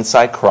on the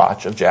inside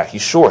crotch of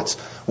Jackie's shorts.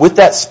 With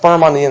that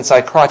sperm on the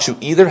inside crotch, you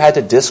either had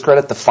to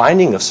discredit the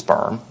finding of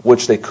sperm,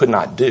 which they could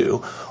not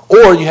do,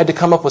 or you had to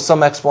come up with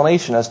some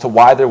explanation as to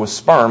why there was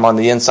sperm on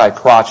the inside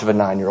crotch of a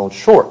 9-year-old's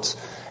shorts.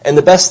 And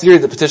the best theory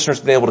the petitioner's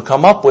been able to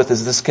come up with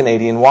is this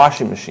Canadian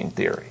washing machine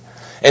theory.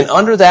 And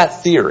under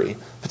that theory,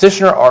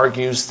 petitioner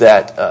argues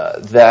that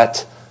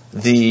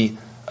the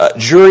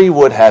jury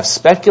would have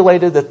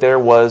speculated that there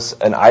was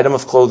an item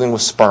of clothing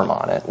with sperm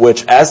on it,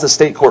 which, as the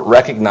state court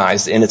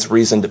recognized in its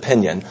reasoned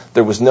opinion,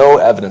 there was no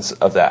evidence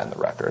of that in the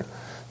record.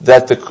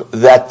 That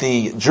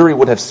the jury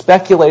would have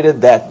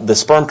speculated that the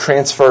sperm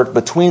transferred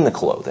between the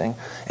clothing,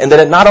 and that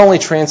it not only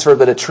transferred,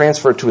 but it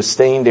transferred to a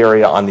stained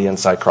area on the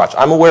inside crotch.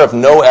 I'm aware of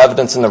no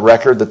evidence in the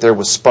record that there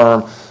was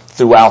sperm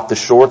throughout the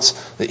shorts.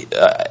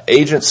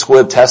 Agent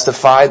Squibb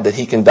testified that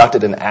he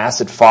conducted an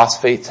acid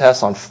phosphate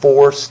test on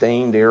 4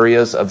 stained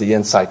areas of the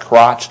inside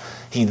crotch.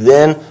 He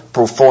then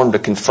performed a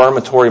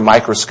confirmatory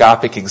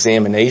microscopic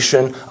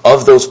examination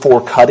of those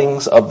 4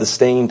 cuttings of the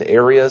stained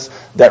areas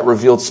that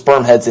revealed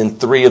sperm heads in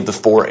 3 of the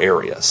 4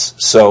 areas.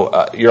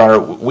 So, Your Honor,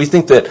 we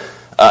think that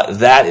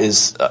that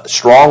is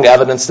strong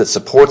evidence that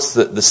supports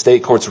the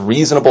state court's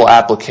reasonable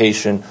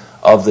application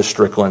of the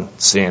Strickland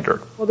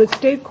standard. Well, the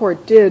state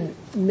court did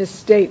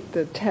misstate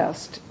the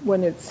test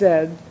when it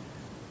said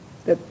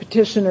that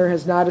petitioner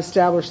has not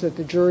established that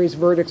the jury's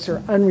verdicts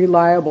are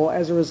unreliable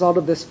as a result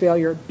of this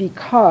failure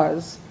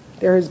because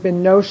there has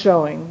been no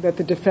showing that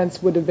the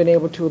defense would have been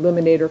able to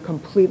eliminate or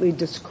completely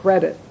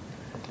discredit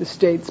the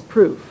state's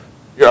proof.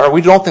 Your Honor,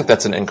 we don't think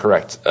that's an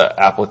incorrect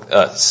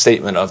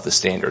statement of the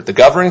standard. The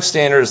governing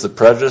standard is the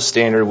prejudice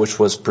standard which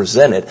was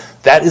presented.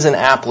 That is an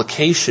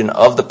application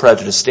of the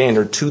prejudice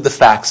standard to the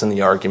facts and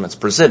the arguments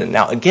presented.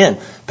 Now, again,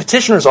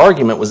 petitioner's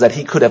argument was that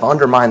he could have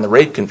undermined the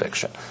rape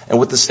conviction. And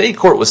what the state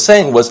court was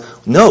saying was,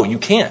 no, you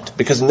can't,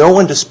 because no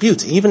one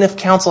disputes. Even if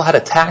counsel had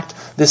attacked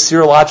this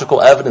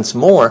serological evidence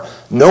more,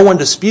 no one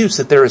disputes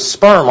that there is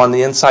sperm on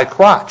the inside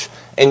crotch.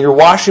 And your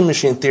washing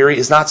machine theory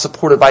is not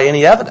supported by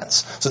any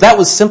evidence. So that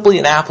was simply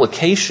an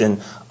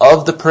application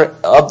of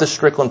the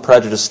Strickland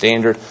prejudice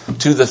standard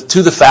to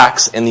the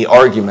facts and the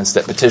arguments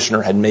that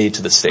petitioner had made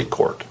to the state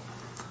court.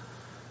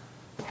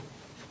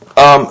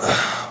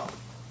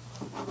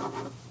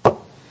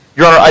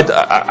 Your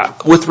Honor,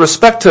 with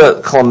respect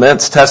to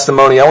Clement's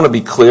testimony, I want to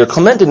be clear.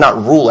 Clement did not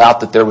rule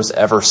out that there was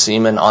ever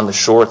semen on the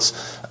shorts.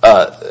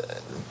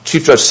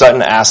 Chief Judge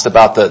Sutton asked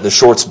about the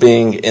shorts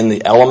being in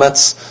the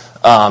elements.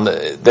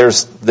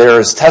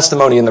 There's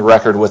testimony in the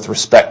record with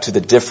respect to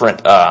the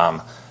different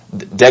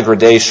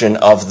degradation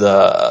of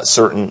the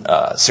certain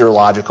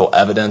serological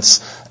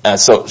evidence.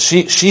 So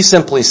she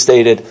simply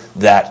stated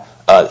that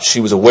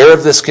she was aware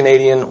of this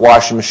Canadian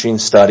washing machine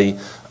study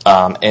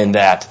and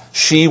that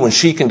when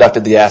she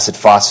conducted the acid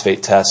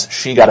phosphate test,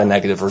 she got a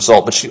negative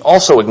result. But she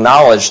also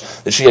acknowledged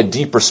that she had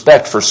deep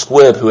respect for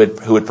Squibb,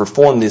 who had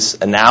performed this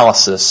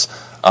analysis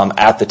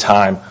at the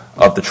time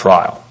of the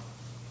trial.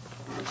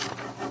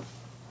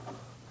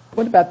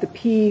 What about the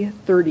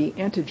P30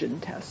 antigen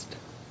test?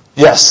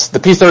 Yes, the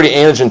P30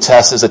 antigen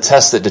test is a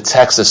test that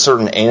detects a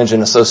certain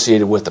antigen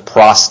associated with the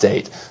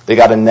prostate. They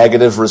got a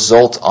negative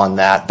result on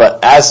that.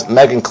 But as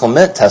Megan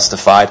Clement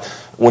testified,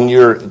 when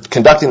you're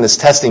conducting this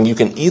testing, you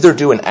can either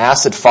do an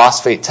acid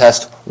phosphate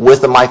test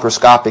with a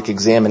microscopic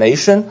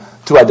examination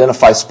to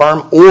identify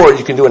sperm, or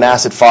you can do an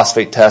acid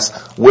phosphate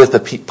test with a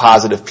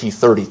positive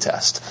P30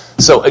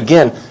 test. So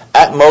again,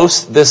 at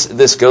most,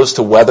 this goes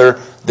to whether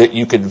that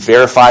you could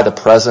verify the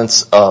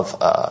presence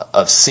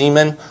of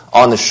semen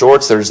on the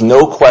shorts. There's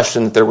no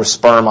question that there was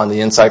sperm on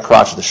the inside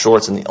crotch of the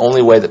shorts, and the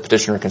only way that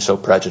petitioner can show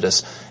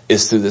prejudice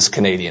is through this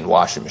Canadian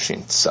washing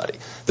machine study.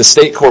 The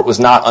state court was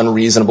not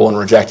unreasonable in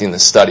rejecting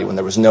this study when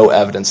there was no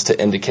evidence to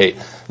indicate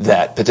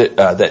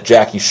that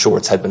Jackie's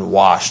shorts had been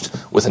washed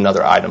with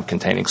another item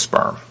containing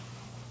sperm.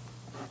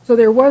 So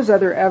there was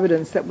other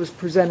evidence that was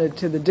presented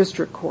to the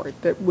district court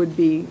that would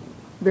be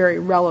very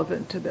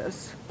relevant to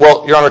this.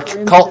 Well, Your Honor, for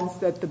instance,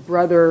 that the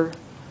brother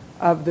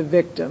of the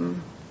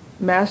victim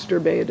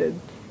masturbated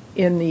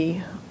in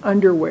the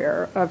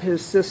underwear of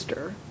his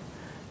sister,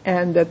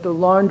 and that the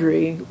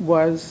laundry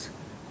was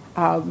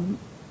done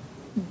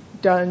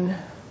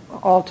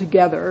all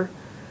together,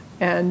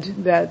 and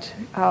that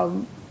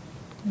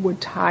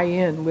would tie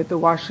in with the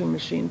washing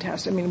machine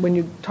test. I mean, when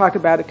you talk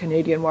about a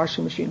Canadian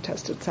washing machine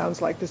test, it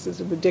sounds like this is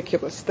a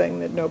ridiculous thing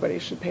that nobody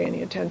should pay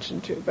any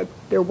attention to. But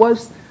there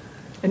was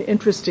an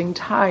interesting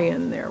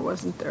tie-in there,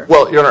 wasn't there?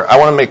 Well, Your Honor, I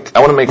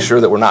want to make sure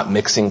that we're not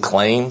mixing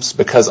claims,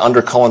 because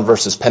under Cullen v.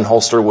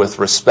 Penholster, with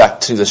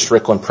respect to the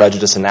Strickland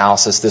prejudice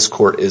analysis, this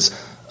court is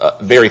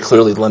very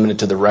clearly limited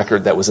to the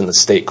record that was in the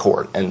state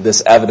court, and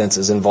this evidence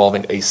is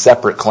involving a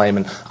separate claim,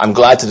 and I'm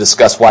glad to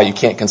discuss why you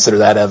can't consider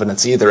that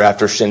evidence either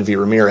after Shin v.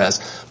 Ramirez.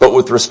 But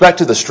with respect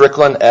to the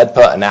Strickland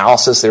EDPA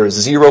analysis, there is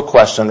zero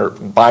question under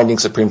binding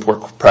Supreme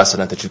Court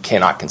precedent that you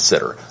cannot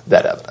consider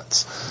that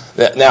evidence.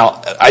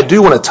 Now, I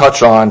do want to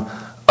touch on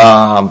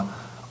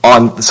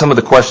some of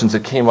the questions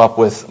that came up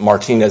with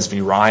Martinez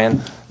v.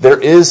 Ryan. There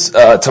is,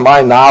 to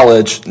my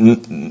knowledge,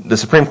 the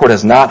Supreme Court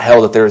has not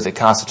held that there is a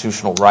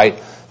constitutional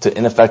right to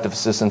effective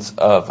assistance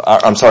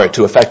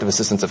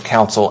of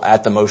counsel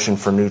at the motion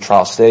for new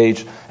trial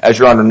stage. As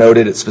Your Honor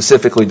noted, it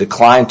specifically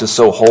declined to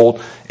so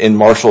hold in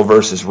Marshall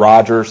v.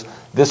 Rogers.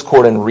 This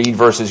court in Reed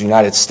v.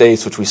 United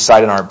States, which we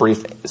cite in our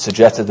brief,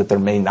 suggested that there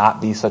may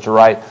not be such a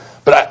right.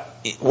 But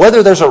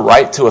whether there's a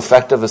right to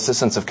effective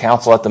assistance of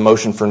counsel at the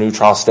motion for new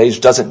trial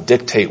stage doesn't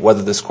dictate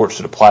whether this court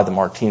should apply the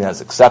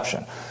Martinez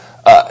exception.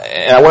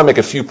 And I want to make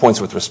a few points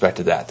with respect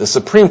to that. The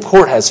Supreme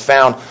Court has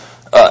found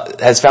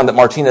that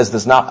Martinez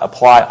does not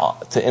apply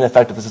to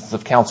ineffective assistance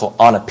of counsel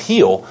on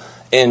appeal,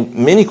 and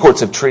many courts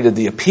have treated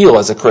the appeal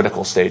as a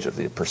critical stage of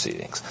the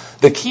proceedings.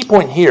 The key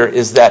point here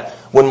is that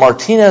when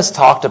Martinez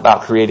talked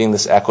about creating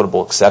this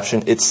equitable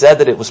exception, it said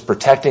that it was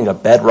protecting a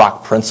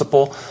bedrock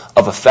principle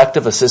of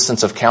effective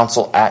assistance of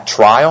counsel at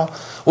trial.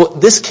 Well,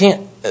 this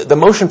can't the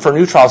motion for a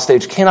new trial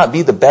stage cannot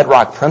be the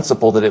bedrock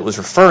principle that it was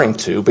referring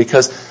to,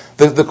 because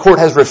the court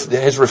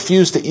has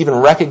refused to even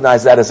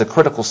recognize that as a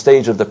critical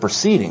stage of the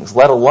proceedings,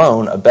 let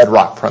alone a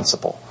bedrock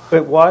principle.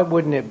 But why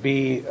wouldn't it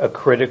be a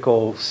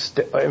critical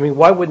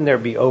why wouldn't there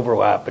be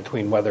overlap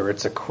between whether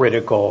it's a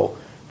critical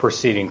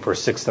proceeding for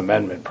Sixth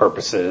Amendment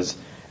purposes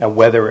and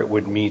whether it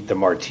would meet the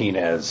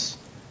Martinez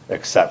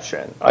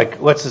exception?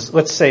 Like,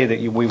 let's say that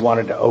we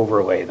wanted to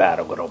overlay that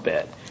a little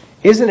bit.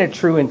 Isn't it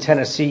true in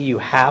Tennessee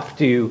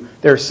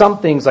there are some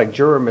things like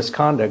juror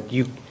misconduct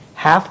you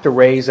have to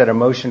raise at a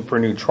motion for a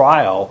new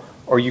trial,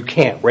 or you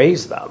can't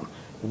raise them?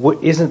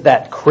 Isn't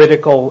that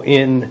critical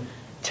in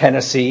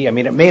Tennessee? I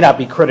mean, it may not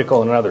be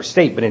critical in another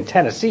state, but in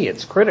Tennessee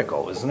it's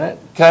critical, isn't it?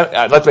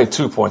 I'd like to make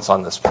 2 points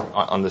on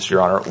this,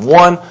 Your Honor.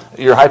 One,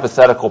 your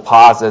hypothetical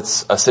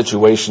posits a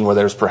situation where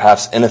there's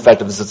perhaps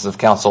ineffective assistance of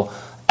counsel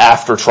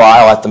after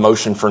trial at the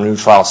motion for a new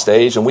trial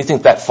stage, and we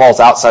think that falls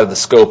outside of the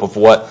scope of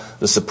what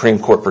the Supreme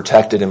Court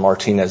protected in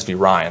Martinez v.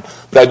 Ryan.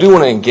 But I do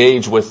want to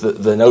engage with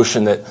the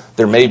notion that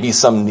there may be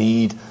some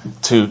need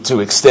to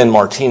extend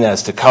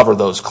Martinez to cover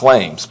those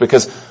claims,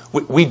 because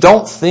we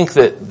don't think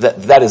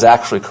that is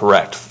actually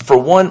correct. For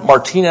one,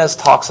 Martinez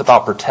talks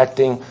about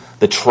protecting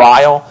the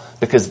trial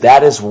because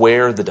that is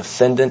where the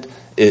defendant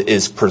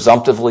is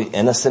presumptively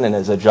innocent and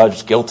is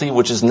adjudged guilty,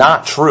 which is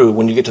not true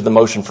when you get to the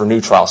motion for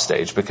new trial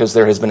stage, because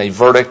there has been a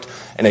verdict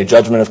and a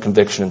judgment of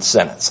conviction and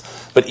sentence.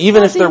 But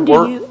even if there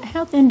were...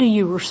 How then do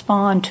you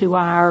respond to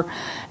our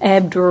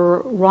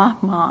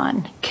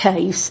Abdur-Rahman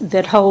case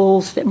that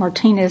holds that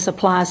Martinez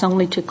applies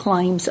only to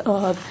claims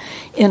of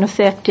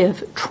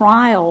ineffective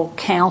trial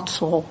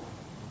counsel,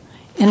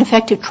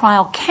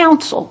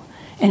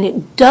 and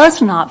it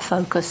does not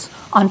focus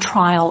on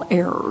trial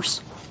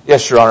errors?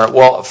 Yes, Your Honor.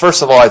 Well,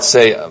 first of all, I'd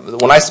say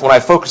when I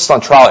focused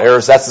on trial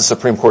errors, that's the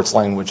Supreme Court's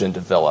language in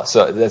Davila.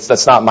 So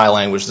that's not my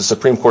language. The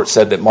Supreme Court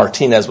said that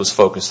Martinez was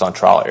focused on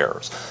trial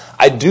errors.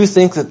 I do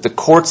think that the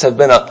courts have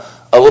been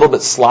a little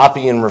bit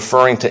sloppy in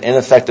referring to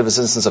ineffective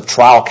assistance of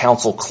trial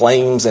counsel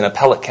claims and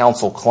appellate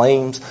counsel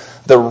claims.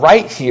 The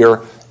right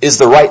here is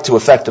the right to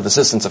effective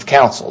assistance of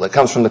counsel that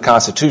comes from the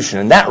Constitution,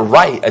 and that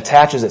right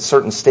attaches at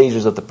certain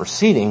stages of the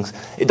proceedings.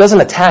 It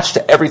doesn't attach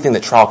to everything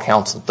that trial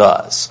counsel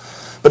does.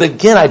 But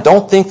again, I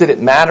don't think that it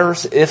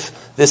matters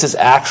if this is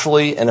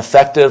actually an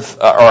effective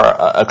or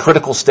a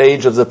critical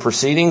stage of the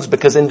proceedings,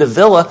 because in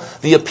Davila,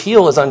 the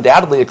appeal is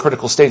undoubtedly a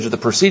critical stage of the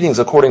proceedings,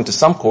 according to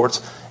some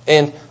courts.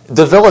 And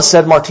Davila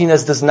said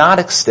Martinez does not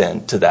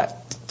extend to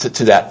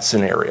that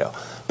scenario.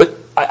 But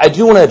I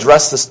do want to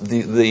address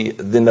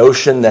the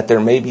notion that there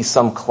may be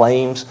some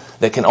claims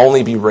that can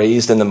only be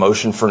raised in the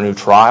motion for new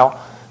trial,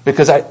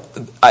 because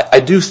I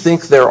do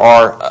think there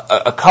are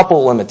a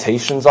couple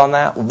limitations on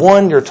that.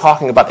 One, you're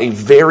talking about a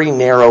very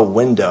narrow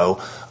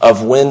window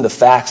of when the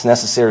facts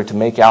necessary to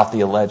make out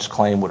the alleged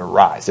claim would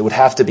arise. It would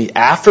have to be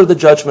after the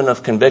judgment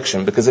of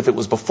conviction, because if it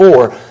was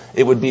before,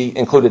 it would be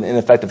included in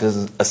ineffective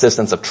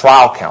assistance of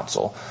trial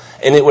counsel.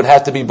 And it would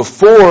have to be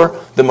before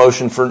the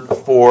motion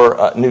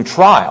for new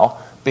trial,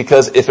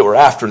 because if it were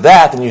after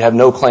that, then you have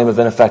no claim of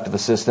ineffective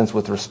assistance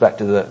with respect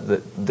to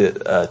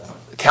the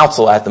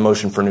counsel at the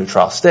motion for new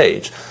trial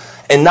stage.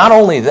 And not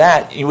only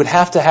that, you would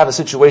have to have a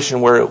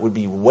situation where it would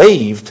be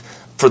waived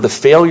for the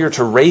failure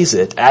to raise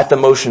it at the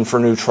motion for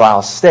new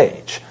trial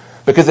stage.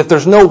 Because if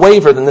there's no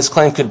waiver, then this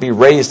claim could be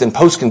raised in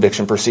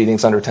post-conviction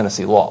proceedings under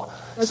Tennessee law.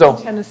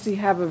 Doesn't Tennessee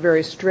have a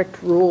very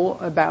strict rule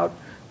about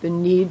the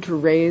need to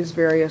raise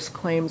various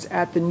claims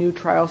at the new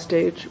trial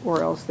stage,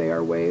 or else they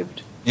are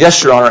waived?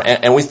 Yes, Your Honor,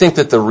 and we think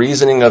that the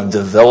reasoning of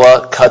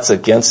Davila cuts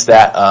against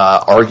that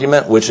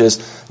argument, which is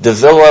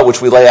Davila,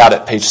 which we lay out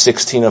at page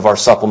 16 of our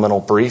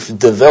supplemental brief.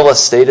 Davila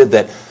stated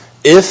that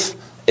if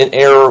an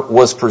error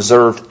was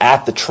preserved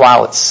at the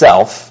trial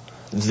itself,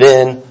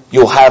 then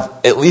you'll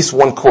have at least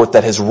one court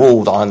that has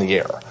ruled on the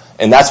error.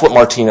 And that's what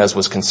Martinez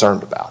was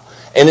concerned about.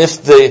 And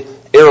if the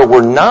error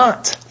were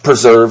not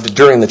preserved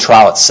during the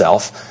trial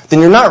itself, then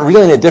you're not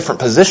really in a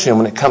different position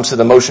when it comes to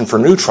the motion for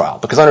new trial.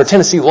 Because under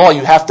Tennessee law,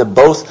 you have to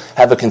both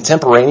have a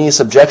contemporaneous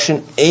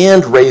objection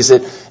and raise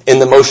it in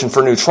the motion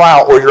for new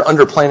trial, or you're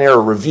under plain error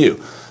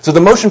review. So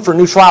the motion for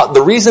new trial,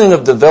 the reasoning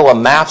of Davila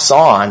maps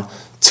on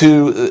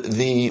to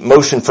the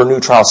motion for new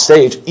trial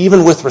stage,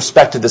 even with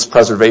respect to this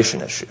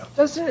preservation issue.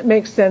 Doesn't it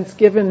make sense,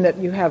 given that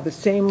you have the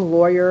same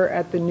lawyer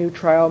at the new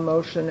trial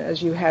motion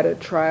as you had at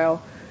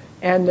trial,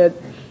 and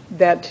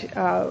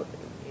that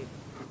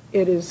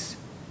it is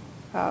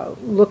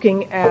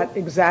looking at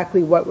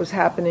exactly what was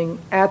happening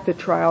at the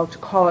trial, to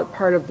call it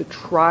part of the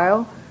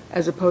trial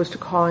as opposed to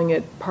calling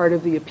it part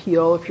of the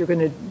appeal, if you're going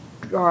to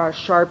draw a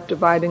sharp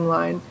dividing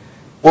line,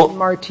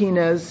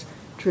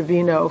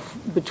 Martinez-Trevino,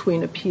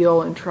 between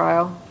appeal and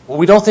trial? Well,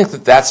 we don't think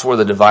that that's where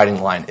the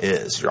dividing line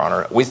is, Your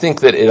Honor. We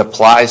think that it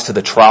applies to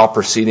the trial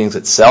proceedings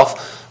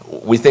itself.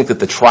 We think that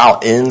the trial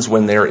ends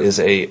when there is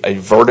a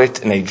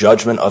verdict and a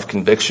judgment of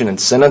conviction and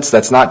sentence.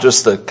 That's not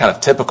just the kind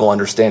of typical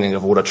understanding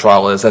of what a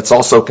trial is. That's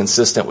also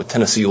consistent with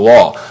Tennessee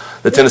law.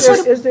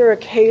 Is there a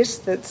case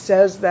that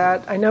says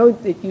that? I know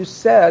that you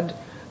said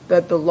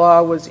that the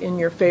law was in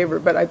your favor,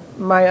 but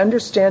my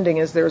understanding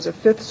is there's a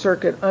Fifth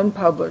Circuit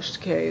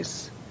unpublished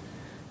case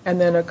and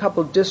then a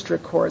couple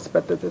district courts,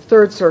 but that the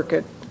Third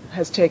Circuit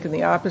has taken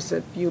the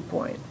opposite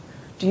viewpoint.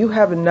 Do you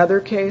have another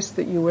case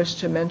that you wish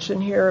to mention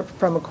here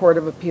from a court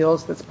of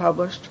appeals that's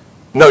published?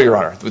 No, Your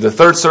Honor. The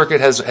Third Circuit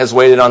has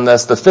weighed in on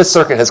this. The Fifth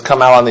Circuit has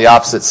come out on the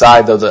opposite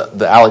side, though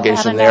the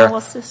allegation there.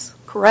 Analysis,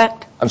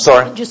 correct? I'm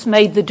sorry? It just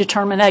made the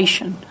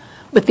determination.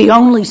 But the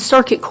only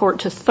circuit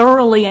court to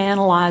thoroughly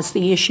analyze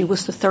the issue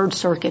was the Third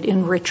Circuit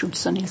in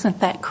Richardson. Isn't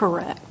that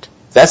correct?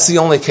 That's the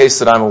only case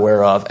that I'm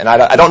aware of. And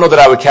I don't know that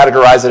I would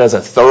categorize it as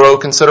a thorough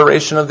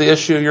consideration of the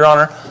issue, Your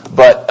Honor.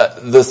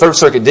 But the Third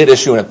Circuit did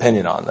issue an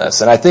opinion on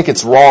this. And I think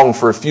it's wrong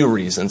for a few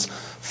reasons.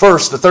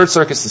 First, the Third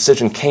Circuit's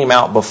decision came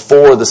out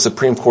before the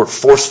Supreme Court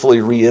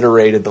forcefully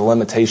reiterated the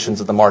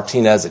limitations of the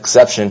Martinez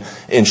exception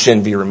in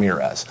Shin v.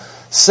 Ramirez.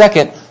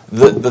 Second,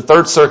 the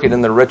Third Circuit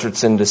in the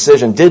Richardson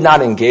decision did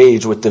not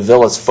engage with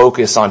Davila's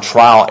focus on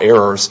trial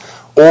errors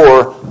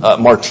or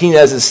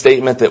Martinez's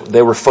statement that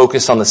they were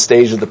focused on the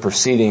stage of the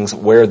proceedings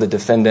where the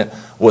defendant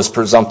was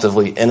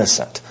presumptively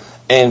innocent.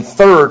 And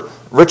third,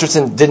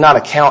 Richardson did not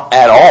account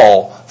at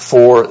all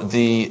for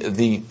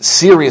the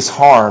serious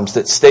harms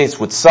that states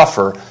would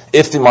suffer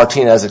if the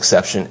Martinez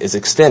exception is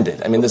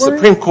extended. I mean, the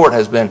Supreme Court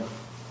has been...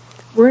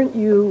 Weren't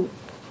you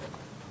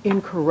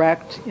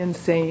incorrect in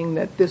saying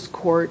that this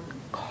court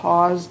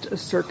caused a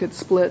circuit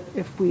split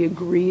if we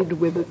agreed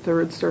with the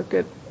Third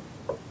Circuit,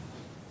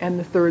 and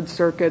the Third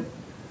Circuit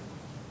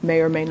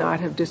may or may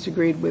not have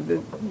disagreed with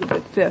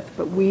the Fifth,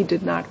 but we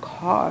did not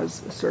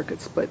cause a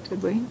circuit split,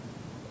 did we?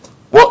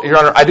 Well, Your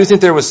Honor, I do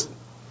think there was,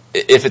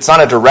 if it's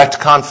not a direct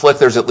conflict,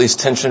 there's at least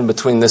tension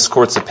between this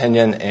court's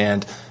opinion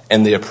and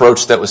the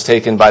approach that was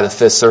taken by the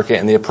Fifth Circuit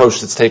and the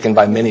approach that's taken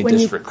by many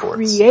district courts.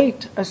 When you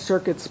create a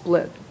circuit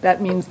split,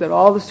 that means that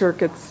all the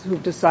circuits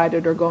who've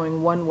decided are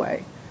going one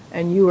way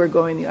and you are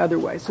going the other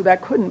way. So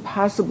that couldn't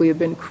possibly have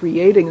been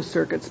creating a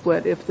circuit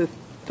split if the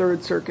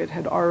Third Circuit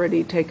had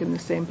already taken the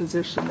same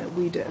position that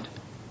we did.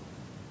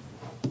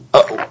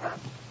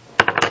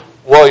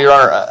 Well, Your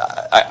Honor,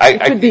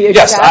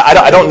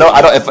 I don't know.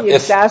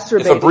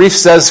 If a brief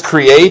says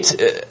create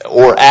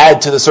or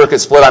add to the circuit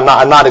split, I'm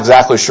not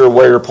exactly sure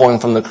where you're pulling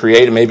from the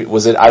create. Maybe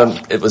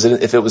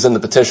if it was in the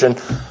petition,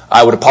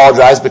 I would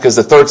apologize because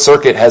the Third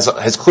Circuit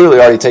has clearly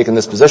already taken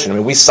this position. I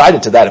mean, we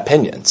cited to that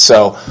opinion.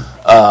 So,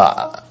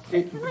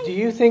 do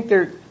you think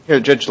there? Here,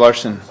 Judge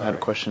Larson had a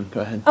question. Go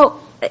ahead.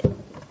 Oh,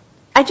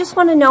 I just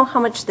want to know how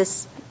much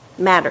this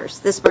matters,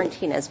 this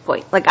Martinez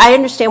point. Like, I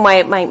understand why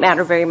it might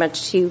matter very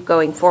much to you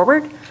going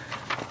forward,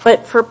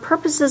 but for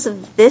purposes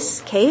of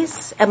this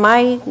case, am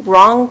I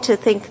wrong to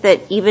think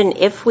that even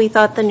if we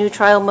thought the new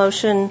trial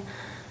motion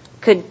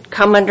could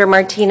come under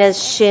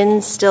Martinez,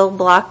 Shin still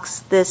blocks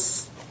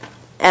this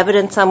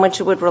evidence on which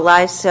it would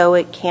rely, so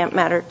it can't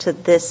matter to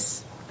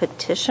this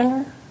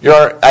petitioner? Your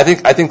Honor,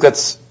 I think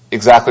that's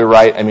exactly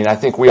right. I mean, I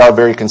think we are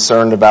very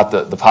concerned about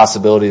the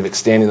possibility of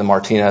extending the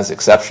Martinez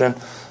exception.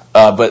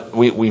 But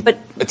we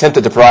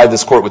attempted to provide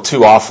this court with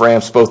two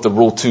off-ramps, both the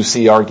Rule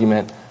 2C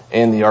argument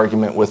and the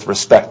argument with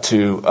respect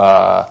to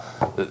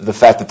the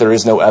fact that there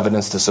is no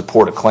evidence to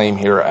support a claim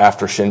here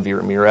after Shin v.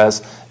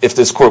 Ramirez. If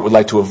this court would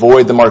like to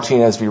avoid the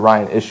Martinez v.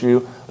 Ryan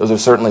issue, those are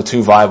certainly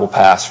two viable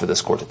paths for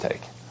this court to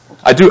take.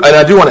 I do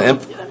want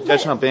to...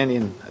 Judge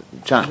Nalbandian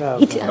and John.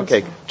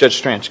 Okay, Judge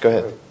Stranch, go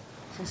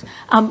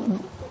ahead.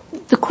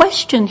 The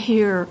question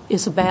here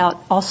is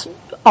about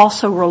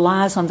also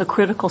relies on the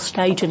critical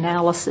stage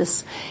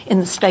analysis in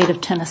the state of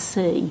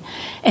Tennessee.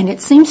 And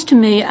it seems to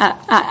me,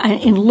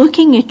 in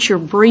looking at your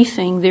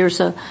briefing,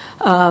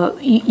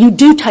 you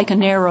do take a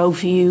narrow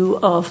view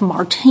of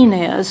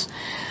Martinez,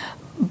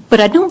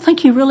 but I don't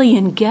think you really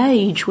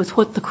engage with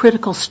what the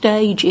critical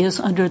stage is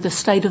under the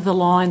state of the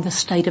law in the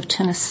state of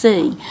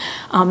Tennessee.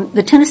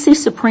 The Tennessee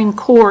Supreme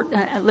Court,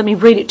 let me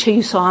read it to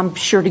you so I'm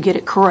sure to get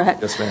it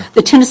correct. Yes, ma'am.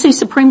 The Tennessee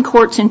Supreme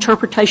Court's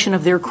interpretation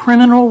of their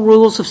criminal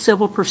rules of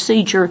civil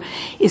procedure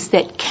is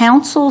that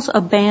counsel's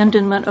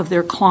abandonment of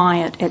their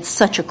client at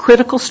such a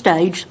critical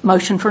stage,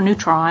 motion for new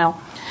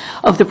trial,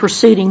 of the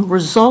proceeding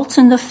results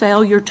in the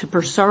failure to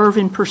preserve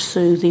and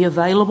pursue the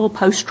available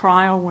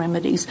post-trial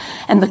remedies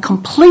and the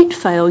complete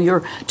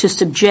failure to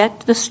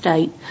subject the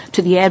state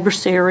to the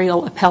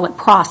adversarial appellate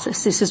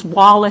process. This is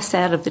Wallace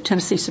out of the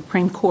Tennessee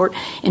Supreme Court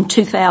in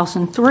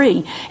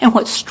 2003. And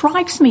what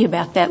strikes me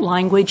about that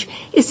language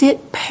is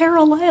it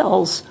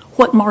parallels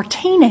what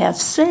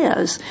Martinez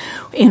says,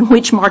 in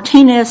which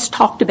Martinez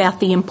talked about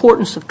the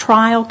importance of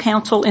trial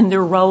counsel and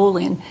their role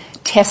in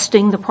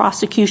testing the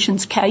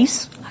prosecution's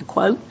case, I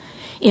quote,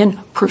 in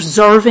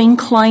preserving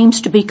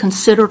claims to be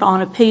considered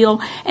on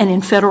appeal and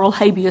in federal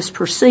habeas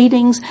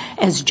proceedings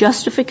as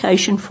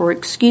justification for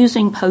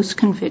excusing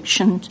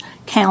post-conviction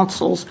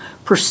counsel's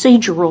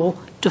procedural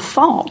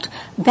default.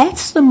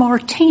 That's the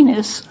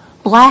Martinez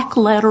black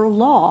letter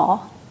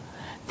law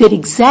that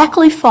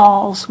exactly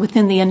falls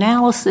within the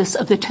analysis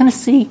of the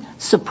Tennessee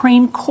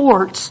Supreme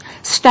Court's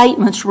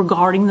statements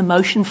regarding the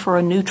motion for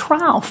a new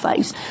trial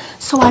phase.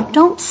 So I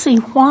don't see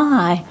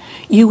why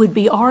you would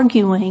be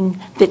arguing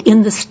that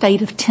in the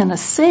state of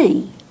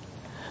Tennessee,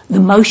 the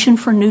motion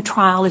for new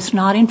trial is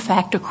not in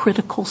fact a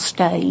critical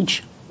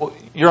stage. Well,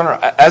 Your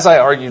Honor, as I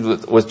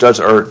argued with Judge,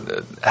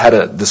 or had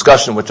a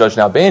discussion with Judge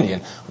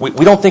Nalbandian, we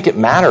don't think it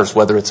matters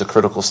whether it's a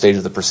critical stage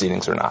of the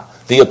proceedings or not.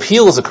 The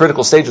appeal is a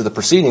critical stage of the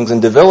proceedings, and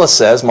Davila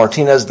says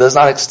Martinez does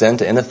not extend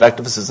to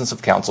ineffective assistance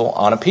of counsel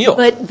on appeal.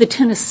 But the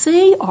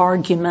Tennessee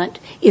argument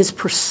is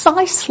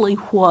precisely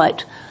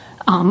what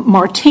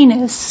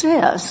Martinez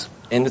says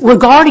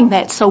regarding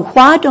that. So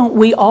why don't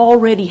we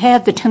already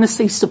have the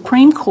Tennessee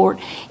Supreme Court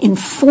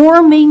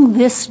informing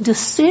this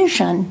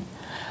decision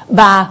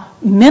by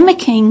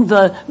including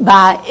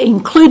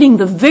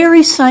the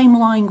very same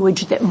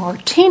language that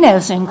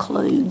Martinez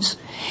includes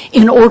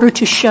in order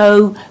to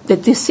show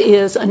that this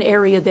is an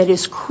area that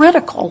is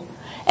critical,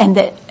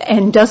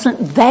 and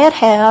doesn't that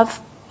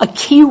have a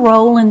key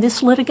role in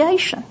this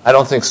litigation? I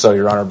don't think so,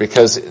 Your Honor,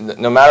 because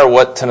no matter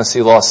what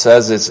Tennessee law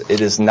says,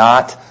 it is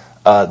not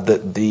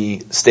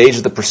the stage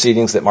of the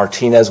proceedings that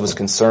Martinez was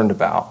concerned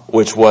about,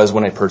 which was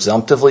when a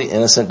presumptively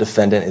innocent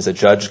defendant is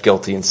adjudged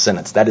guilty and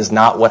sentenced. That is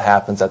not what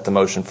happens at the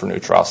motion for new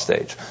trial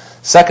stage.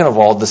 Second of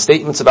all, the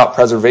statements about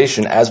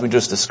preservation, as we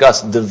just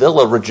discussed,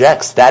 Davila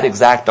rejects that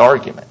exact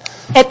argument.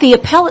 At the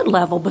appellate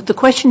level, but the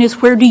question is,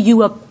 where do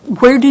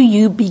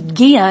you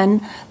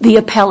begin the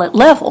appellate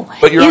level?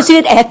 Is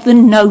it at the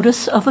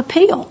notice of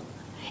appeal?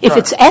 If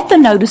it's at the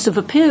notice of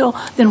appeal,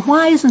 then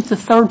why isn't the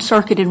Third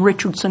Circuit in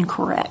Richardson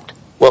correct?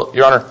 Well,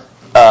 Your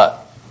Honor,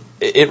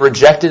 it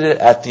rejected it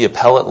at the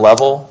appellate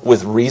level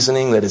with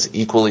reasoning that is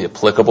equally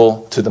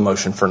applicable to the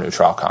motion for new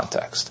trial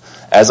context.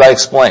 As I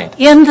explained.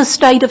 In the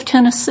state of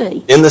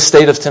Tennessee. In the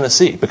state of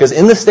Tennessee. Because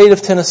in the state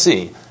of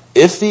Tennessee,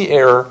 if the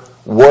error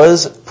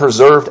was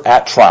preserved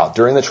at trial,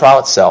 during the trial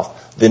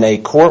itself, then a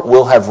court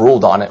will have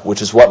ruled on it,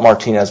 which is what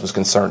Martinez was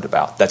concerned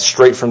about. That's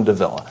straight from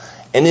Davila.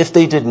 And if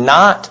they did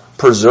not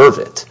preserve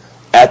it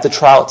at the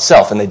trial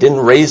itself, and they didn't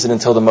raise it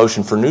until the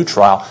motion for new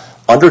trial,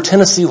 under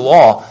Tennessee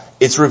law,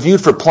 it's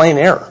reviewed for plain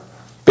error.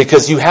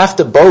 Because you have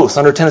to both,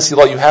 under Tennessee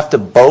law, you have to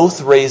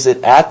both raise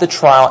it at the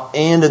trial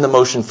and in the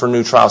motion for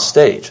new trial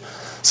stage.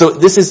 So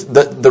this is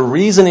the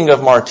reasoning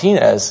of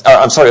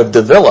of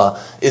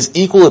Davila is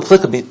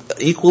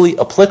equally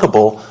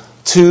applicable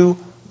to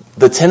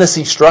the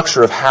Tennessee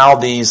structure of how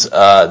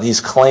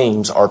these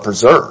claims are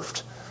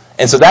preserved.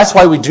 And so that's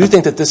why we do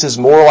think that this is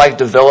more like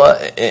Davila,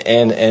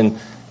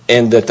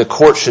 and that the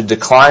court should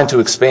decline to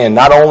expand,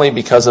 not only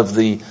because of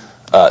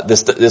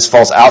this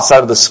falls outside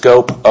of the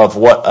scope of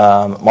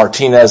what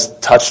Martinez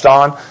touched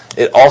on.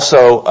 It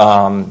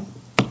also,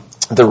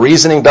 the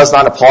reasoning does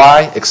not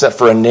apply except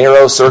for in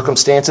narrow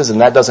circumstances,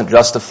 and that doesn't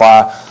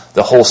justify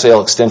the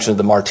wholesale extension of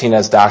the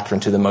Martinez doctrine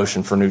to the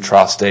motion for new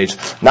trial stage.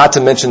 Not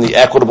to mention the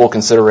equitable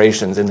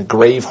considerations and the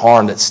grave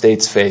harm that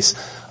states face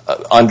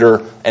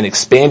under an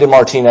expanded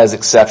Martinez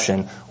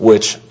exception,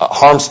 which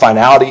harms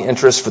finality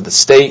interests for the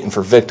state and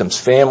for victims'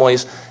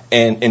 families,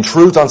 and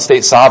intrudes on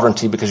state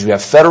sovereignty because you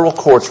have federal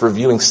courts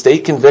reviewing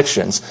state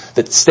convictions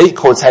that state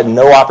courts had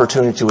no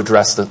opportunity to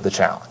address the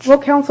challenge.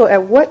 Well, counsel,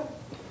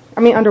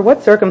 under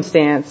what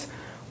circumstance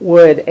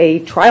would a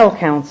trial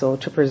counsel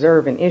to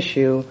preserve an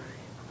issue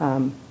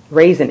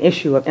raise an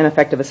issue of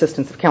ineffective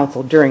assistance of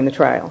counsel during the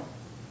trial?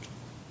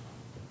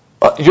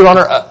 Your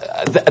Honor,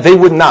 they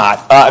would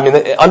not.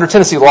 Under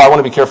Tennessee law, I want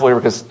to be careful here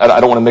because I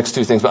don't want to mix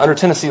two things, but under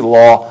Tennessee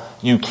law,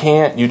 you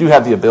do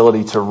have the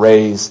ability to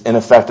raise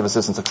ineffective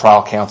assistance of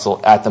trial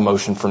counsel at the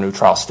motion for new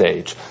trial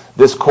stage.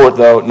 This court,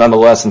 though,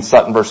 nonetheless, in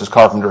Sutton v.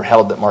 Carpenter,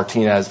 held that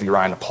Martinez v.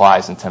 Ryan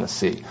applies in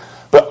Tennessee.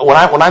 But when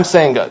I'm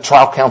saying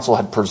trial counsel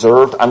had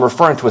preserved, I'm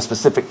referring to a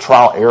specific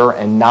trial error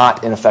and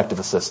not ineffective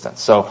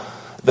assistance. So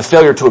the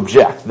failure to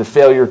object, the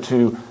failure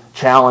to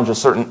challenge a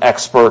certain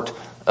expert's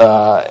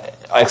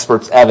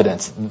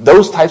evidence,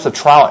 those types of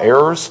trial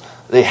errors,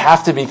 they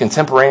have to be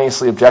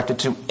contemporaneously objected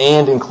to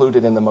and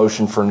included in the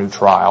motion for new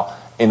trial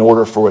in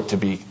order for it to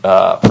be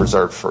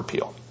preserved for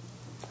appeal.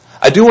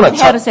 I do want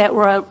to How does that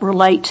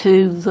relate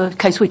to the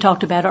case we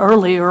talked about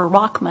earlier,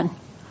 Rockman,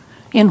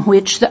 in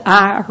which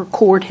our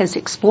court has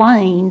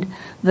explained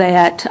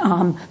that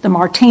the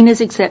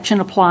Martinez exception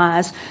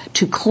applies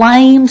to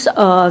claims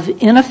of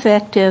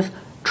ineffective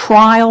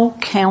trial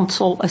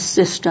counsel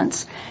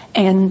assistance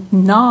and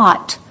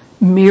not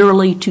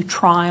merely to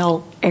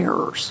trial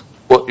errors?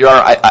 Well, Your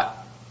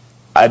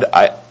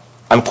Honor,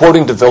 I'm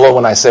quoting Davila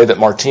when I say that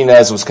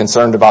Martinez was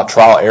concerned about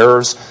trial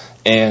errors,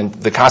 and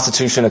the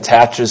Constitution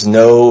attaches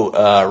no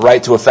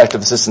right to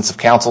effective assistance of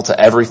counsel to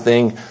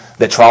everything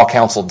that trial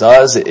counsel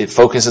does. It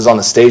focuses on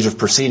the stage of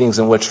proceedings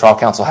in which trial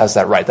counsel has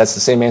that right. That's the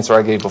same answer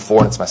I gave before,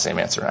 and it's my same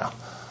answer now.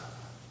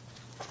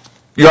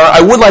 Your Honor,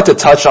 I would like to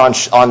touch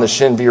on the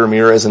Shin v.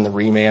 Ramirez and the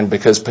remand,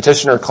 because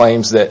petitioner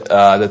claims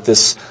that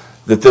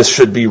this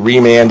should be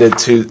remanded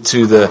to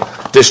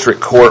the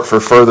district court for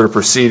further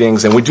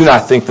proceedings, and we do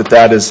not think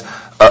that is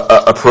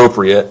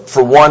appropriate.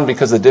 For one,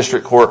 because the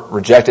district court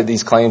rejected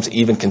these claims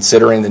even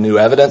considering the new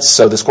evidence,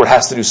 so this court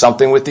has to do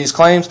something with these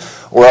claims,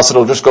 or else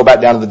it'll just go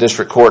back down to the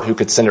district court who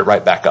could send it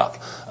right back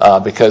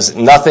up. Because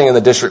nothing in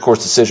the district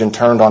court's decision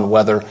turned on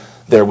whether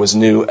there was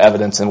new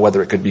evidence and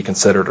whether it could be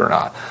considered or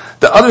not.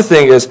 The other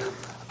thing is,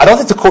 I don't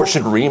think the court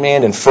should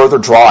remand and further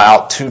draw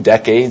out 2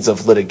 decades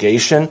of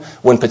litigation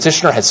when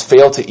petitioner has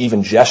failed to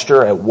even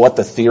gesture at what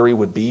the theory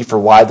would be for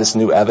why this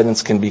new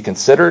evidence can be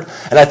considered.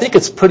 And I think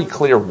it's pretty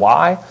clear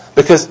why.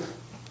 Because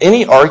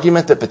any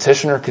argument that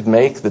petitioner could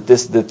make that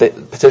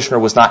the petitioner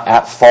was not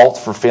at fault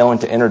for failing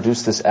to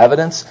introduce this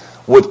evidence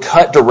would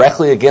cut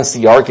directly against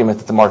the argument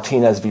that the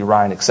Martinez v.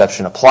 Ryan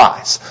exception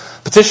applies.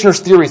 Petitioner's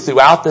theory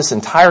throughout this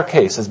entire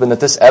case has been that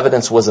this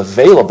evidence was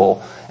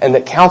available and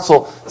that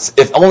counsel,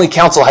 if only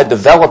counsel had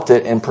developed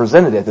it and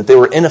presented it, that they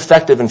were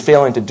ineffective in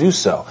failing to do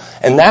so.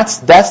 And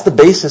that's the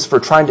basis for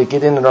trying to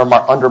get in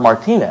under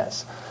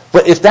Martinez.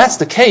 But if that's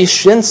the case,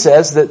 Shin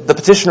says that the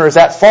petitioner is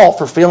at fault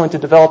for failing to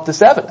develop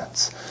this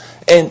evidence.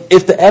 And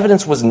if the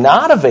evidence was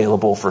not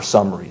available for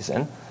some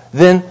reason,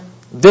 then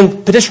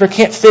petitioner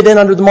can't fit in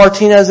under the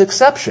Martinez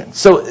exception.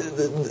 So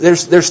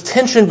there's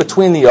tension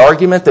between the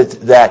argument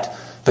that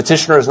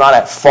petitioner is not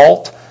at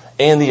fault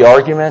and the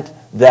argument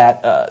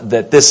that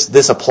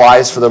this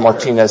applies for the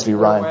Martinez v.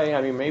 Ryan.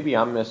 I mean, maybe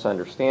I'm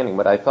misunderstanding,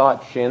 but I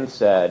thought Shin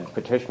said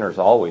petitioner's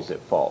always at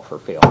fault for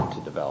failing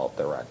to develop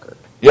the record.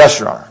 Yes,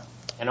 Your Honor.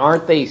 And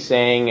aren't they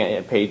saying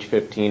at page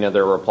 15 of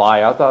their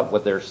reply, I thought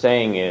what they're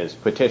saying is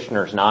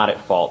petitioner's not at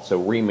fault, so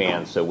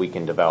remand so we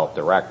can develop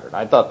the record.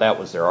 I thought that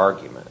was their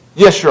argument.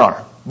 Yes, Your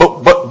Honor.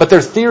 But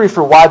their theory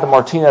for why the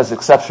Martinez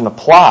exception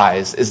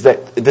applies is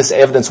that this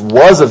evidence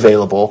was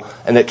available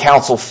and that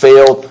counsel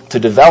failed to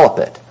develop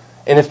it.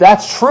 And if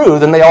that's true,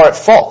 then they are at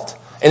fault.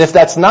 And if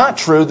that's not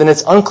true, then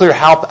it's unclear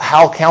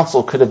how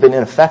counsel could have been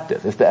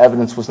ineffective if the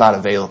evidence was not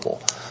available.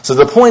 So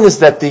the point is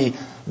that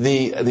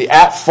the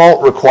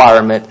at-fault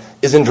requirement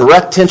is in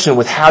direct tension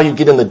with how you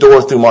get in the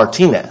door through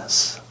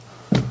Martinez.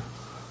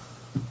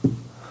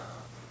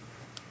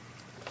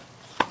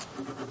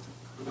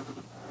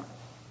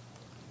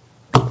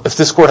 If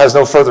this court has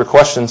no further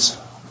questions,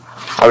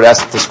 I would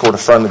ask that this court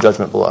affirm the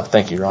judgment below.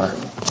 Thank you, Your Honor.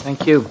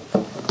 Thank you.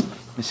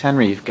 Ms.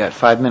 Henry, you've got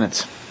 5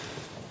 minutes.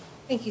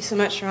 Thank you so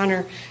much, Your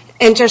Honor.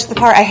 And Judge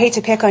Lepar, I hate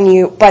to pick on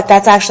you, but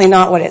that's actually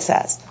not what it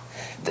says.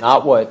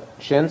 Not what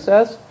Shin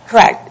says?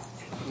 Correct.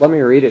 Let me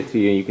read it to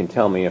you. You can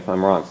tell me if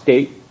I'm wrong.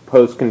 State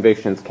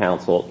Post-Convictions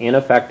Counsel,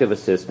 ineffective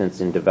assistance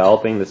in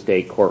developing the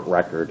state court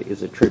record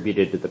is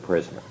attributed to the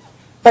prisoner.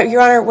 But,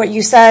 Your Honor, what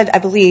you said, I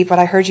believe, what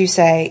I heard you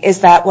say,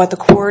 is that what the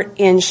court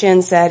in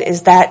Shin said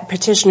is that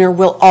petitioner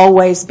will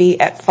always be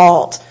at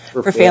fault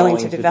for failing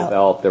to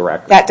develop the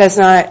record. That does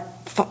not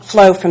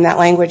flow from that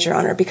language, Your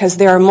Honor, because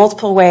there are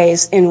multiple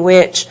ways in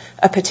which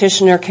a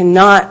petitioner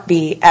cannot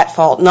be at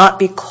fault, not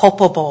be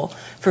culpable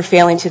for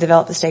failing to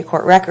develop the state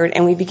court record.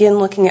 And we begin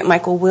looking at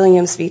Michael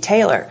Williams v.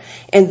 Taylor.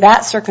 In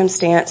that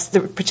circumstance,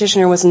 the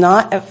petitioner was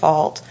not at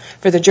fault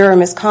for the juror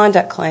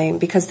misconduct claim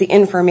because the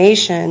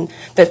information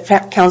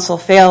that counsel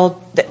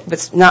failed, that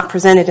was not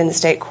presented in the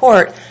state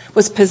court,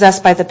 was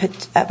possessed by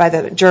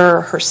the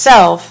juror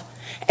herself.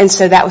 And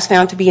so that was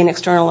found to be an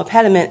external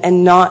impediment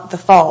and not the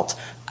fault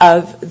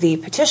of the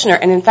petitioner.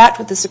 And in fact,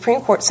 what the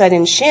Supreme Court said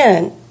in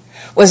Shin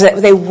was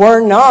that they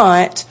were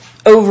not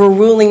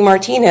overruling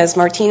Martinez.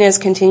 Martinez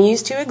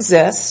continues to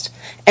exist,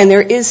 and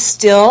there is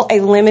still a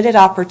limited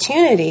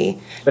opportunity.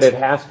 But it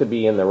has to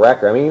be in the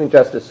record. I mean, even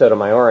Justice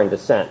Sotomayor in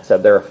dissent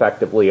said they're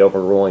effectively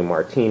overruling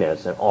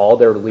Martinez, and all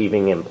they're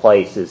leaving in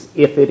place is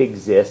if it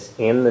exists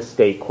in the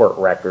state court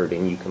record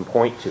and you can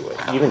point to it.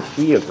 Even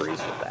she agrees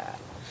with that.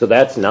 So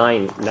that's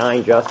nine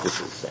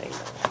justices saying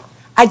that.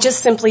 I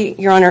just simply,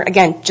 Your Honor,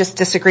 again, just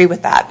disagree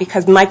with that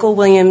because Michael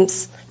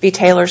Williams v.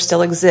 Taylor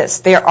still exists.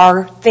 There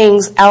are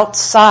things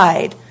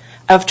outside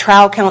of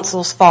trial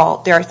counsel's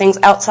fault. There are things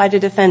outside a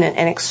defendant,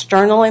 an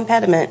external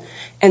impediment,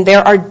 and there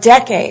are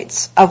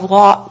decades of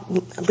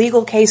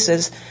legal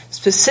cases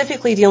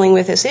specifically dealing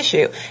with this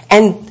issue.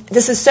 And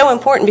this is so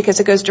important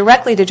because it goes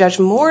directly to Judge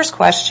Moore's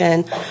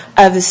question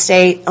of the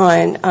state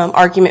on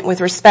argument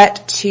with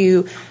respect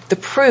to the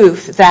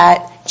proof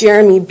that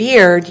Jeremy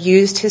Beard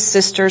used his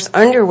sister's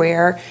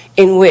underwear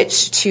in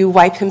which to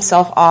wipe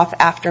himself off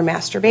after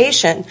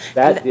masturbation.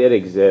 That did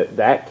exist.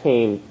 That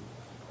came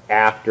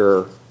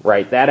after,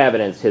 right, that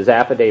evidence, his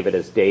affidavit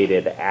is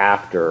dated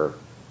after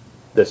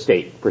the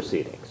state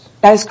proceedings.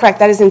 That is correct.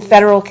 That is in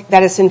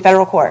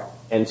federal court.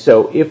 And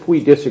so if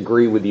we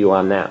disagree with you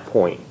on that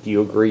point, do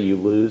you agree you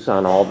lose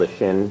on all the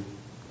Shin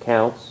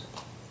counts?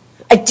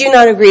 I do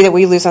not agree that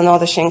we lose on all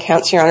the Shin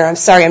counts, Your Honor. I'm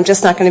sorry. I'm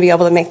just not going to be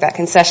able to make that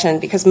concession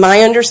because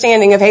my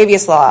understanding of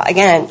habeas law,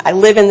 again, I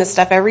live in this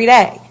stuff every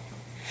day,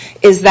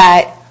 is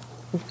that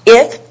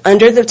if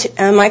under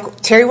the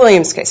Michael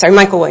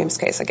Williams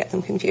case, I get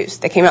them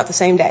confused. They came out the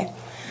same day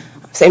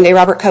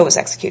Robert Coe was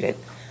executed.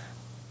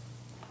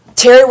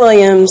 Terry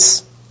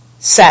Williams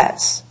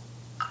says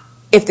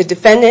if the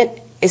defendant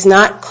is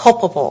not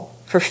culpable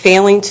for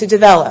failing to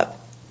develop,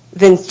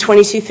 then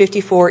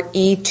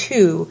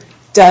 2254E2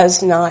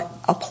 does not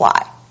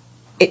apply.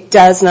 It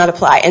does not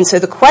apply. And so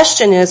the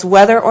question is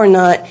whether or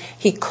not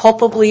he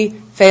culpably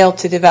failed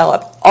to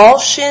develop. All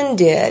Shin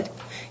did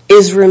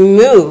is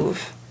remove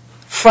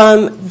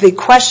from the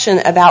question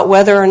about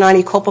whether or not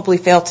he culpably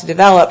failed to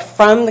develop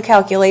from the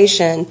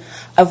calculation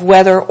of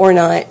whether or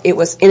not it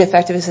was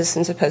ineffective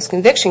assistance of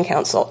post-conviction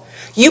counsel.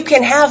 You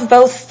can have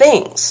both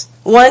things.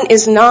 One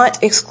is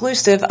not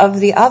exclusive of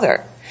the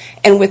other.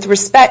 And with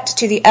respect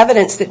to the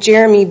evidence that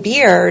Jeremy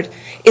Beard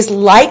is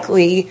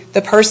likely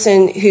the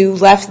person who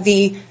left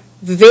the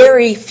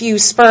very few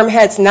sperm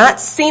heads, not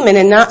semen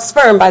and not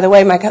sperm, by the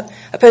way, my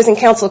opposing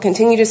counsel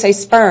continued to say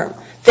sperm.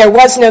 There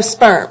was no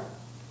sperm.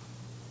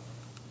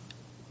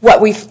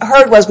 What we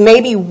heard was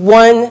maybe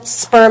one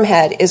sperm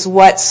head is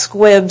what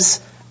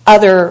Squibb's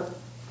other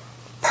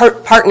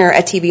partner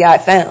at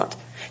TBI found.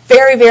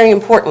 Very, very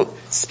important.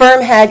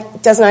 Sperm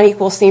head does not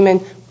equal semen.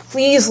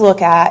 Please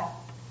look at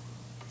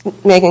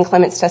Megan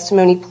Clement's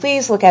testimony.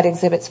 Please look at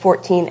Exhibits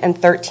 14 and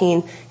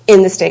 13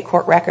 in the state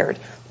court record,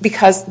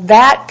 because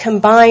that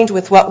combined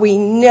with what we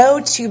know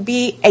to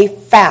be a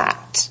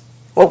fact,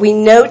 what we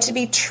know to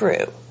be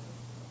true,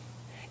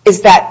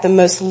 is that the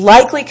most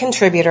likely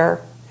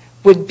contributor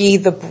would be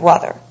the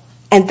brother.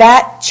 And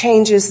that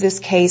changes this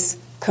case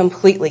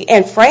completely.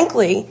 And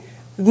frankly,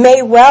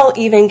 may well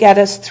even get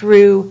us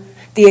through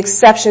the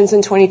exceptions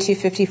in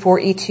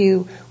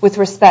 2254E2 with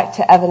respect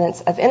to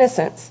evidence of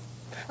innocence.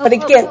 But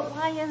again, but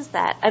why is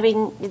that? I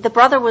mean, the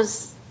brother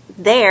was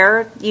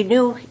there. You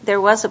knew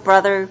there was a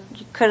brother.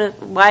 You could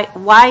have.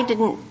 Why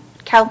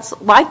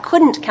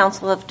couldn't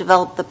counsel have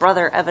developed the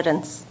brother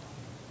evidence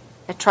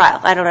at trial?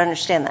 I don't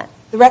understand that.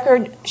 The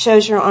record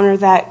shows, Your Honor,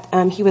 that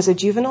he was a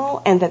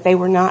juvenile and that they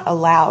were not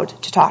allowed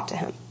to talk to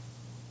him.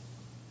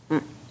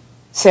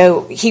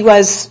 So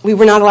we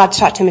were not allowed to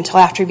talk to him until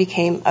after he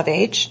became of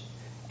age.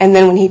 And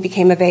then when he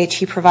became of age,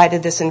 he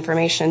provided this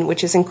information,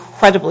 which is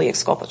incredibly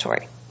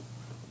exculpatory.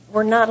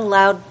 We're not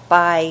allowed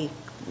by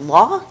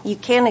law? You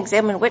can't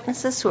examine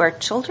witnesses who are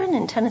children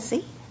in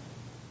Tennessee?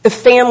 The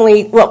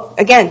family, well,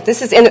 again,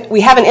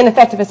 we have an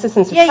ineffective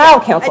assistance of trial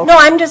counsel. No,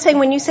 I'm just saying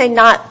when you say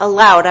not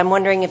allowed, I'm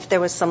wondering if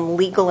there was some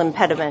legal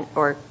impediment,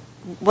 or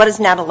what does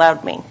not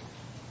allowed mean?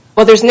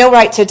 Well, there's no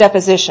right to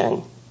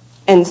deposition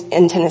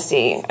in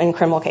Tennessee in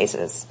criminal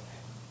cases.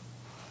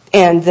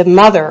 And the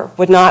mother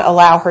would not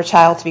allow her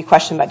child to be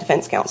questioned by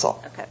defense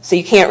counsel. Okay. So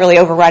you can't really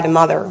override a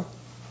mother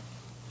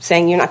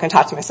saying you're not going to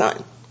talk to my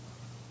son.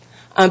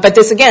 But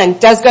this, again,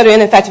 does go to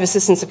ineffective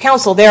assistance of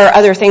counsel. There are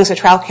other things that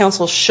trial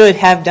counsel should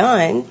have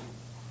done.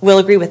 We'll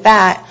agree with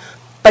that.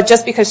 But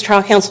just because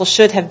trial counsel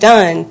should have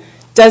done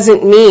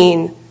doesn't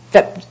mean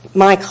that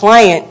my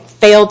client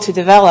failed to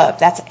develop.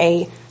 That's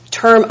a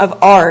term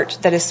of art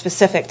that is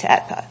specific to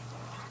AEDPA.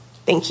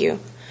 Thank you.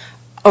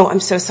 Oh,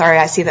 I'm so sorry.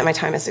 I see that my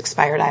time has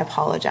expired. I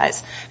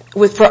apologize.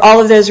 For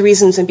all of those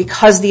reasons, and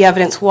because the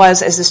evidence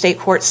was, as the state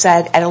court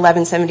said at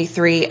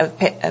 1173 of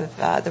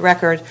the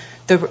record,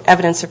 the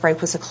evidence of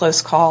rape was a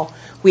close call,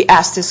 we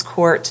asked this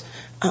court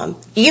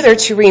either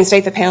to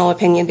reinstate the panel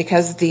opinion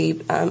because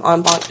the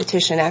en banc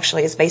petition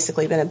actually has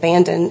basically been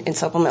abandoned in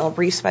supplemental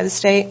briefs by the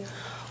state,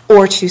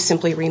 or to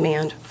simply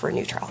remand for a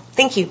new trial.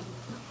 Thank you.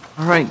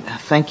 All right.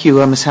 Thank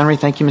you, Ms. Henry.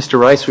 Thank you, Mr.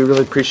 Rice. We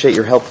really appreciate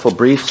your helpful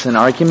briefs and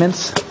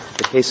arguments.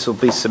 The case will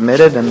be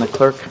submitted, and the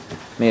clerk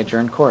may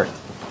adjourn court.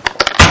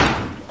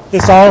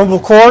 This honorable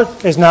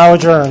court is now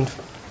adjourned.